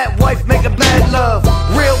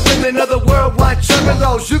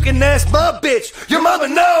 fucking ask my bitch. Your mama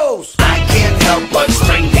knows. I can't help but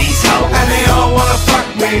string these hoes, And they all wanna fuck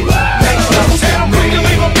me. Make love to and I'm quick to me.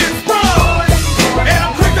 leave a bitch sprung. And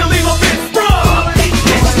I'm quick to leave a bitch sprung.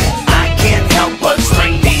 I can't help but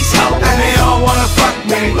string these hoes, And they all wanna fuck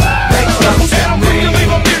me. Make love to and I'm quick to me.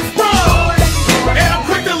 leave a bitch sprung. And I'm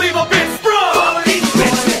quick to leave a bitch sprung.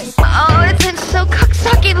 Oh, it's been so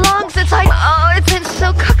cocksucking long since oh, it's been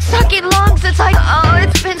so cocksucking long since oh,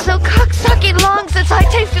 it's been so cocksucking long since I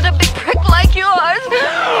tasted a big prick like yours.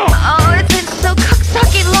 Oh, it's been so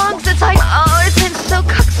cocksucking long since oh, it's been so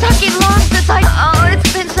cocksucking long since oh,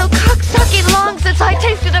 it's been so cocksucking long since I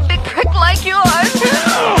tasted a big prick like yours.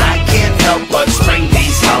 I can't help but string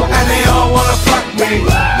these hoes, And they all wanna fuck me.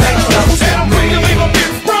 Make love to and I'm quick to me. leave a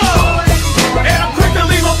bitch sprung. And I'm quick to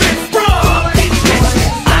leave a bitch sprung.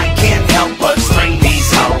 I can't help but string these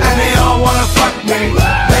hoes, And they all wanna fuck me.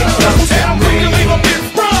 Make love to and I'm quick to leave a me. bitch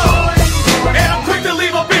sprung. And I'm quick to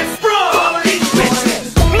leave a bitch sprung.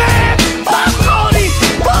 Man, fuck all these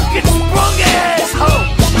fucking sprung ass hoes.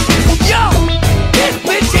 Yo, this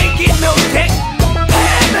bitch ain't getting no dick.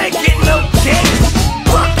 Pam ain't getting no dick.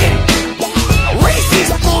 Fucking Reese's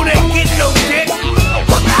spoon ain't getting no dick.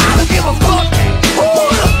 Fuck, I don't give a fuck who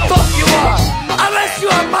the fuck you are. Unless you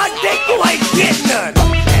are my dick, you ain't getting none.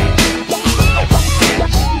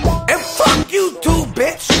 And fuck you too,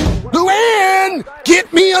 bitch. Luann,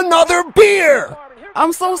 get me another beer.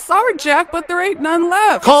 I'm so sorry, Jack, but there ain't none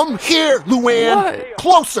left. Come here, Luann. What?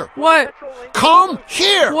 Closer. What? Come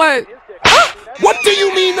here. What? What do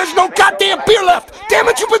you mean there's no goddamn beer left? Damn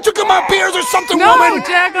it, you've been drinking my beers or something, No, woman.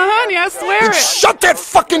 Jack, honey, I swear it. Shut that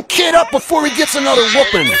fucking kid up before he gets another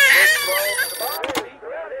whooping.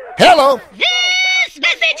 Hello. This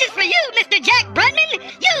message is for you, Mr. Jack Brunman.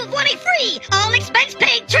 You've won a free,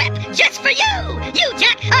 all-expense-paid trip just for you. You,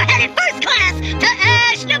 Jack, are headed first class to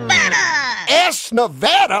Ash, Nevada. Ash,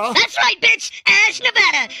 Nevada? That's right, bitch. Ash,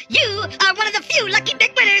 Nevada. You are one of the few lucky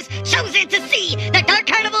big winners chosen to see the Dark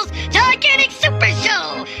Carnival's gigantic super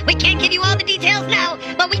show. We can't give you all the details now,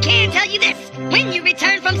 but we can tell you this. When you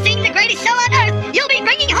return from seeing the greatest show on Earth, you'll be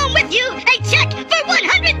bringing home with you a check for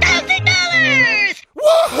 $100,000.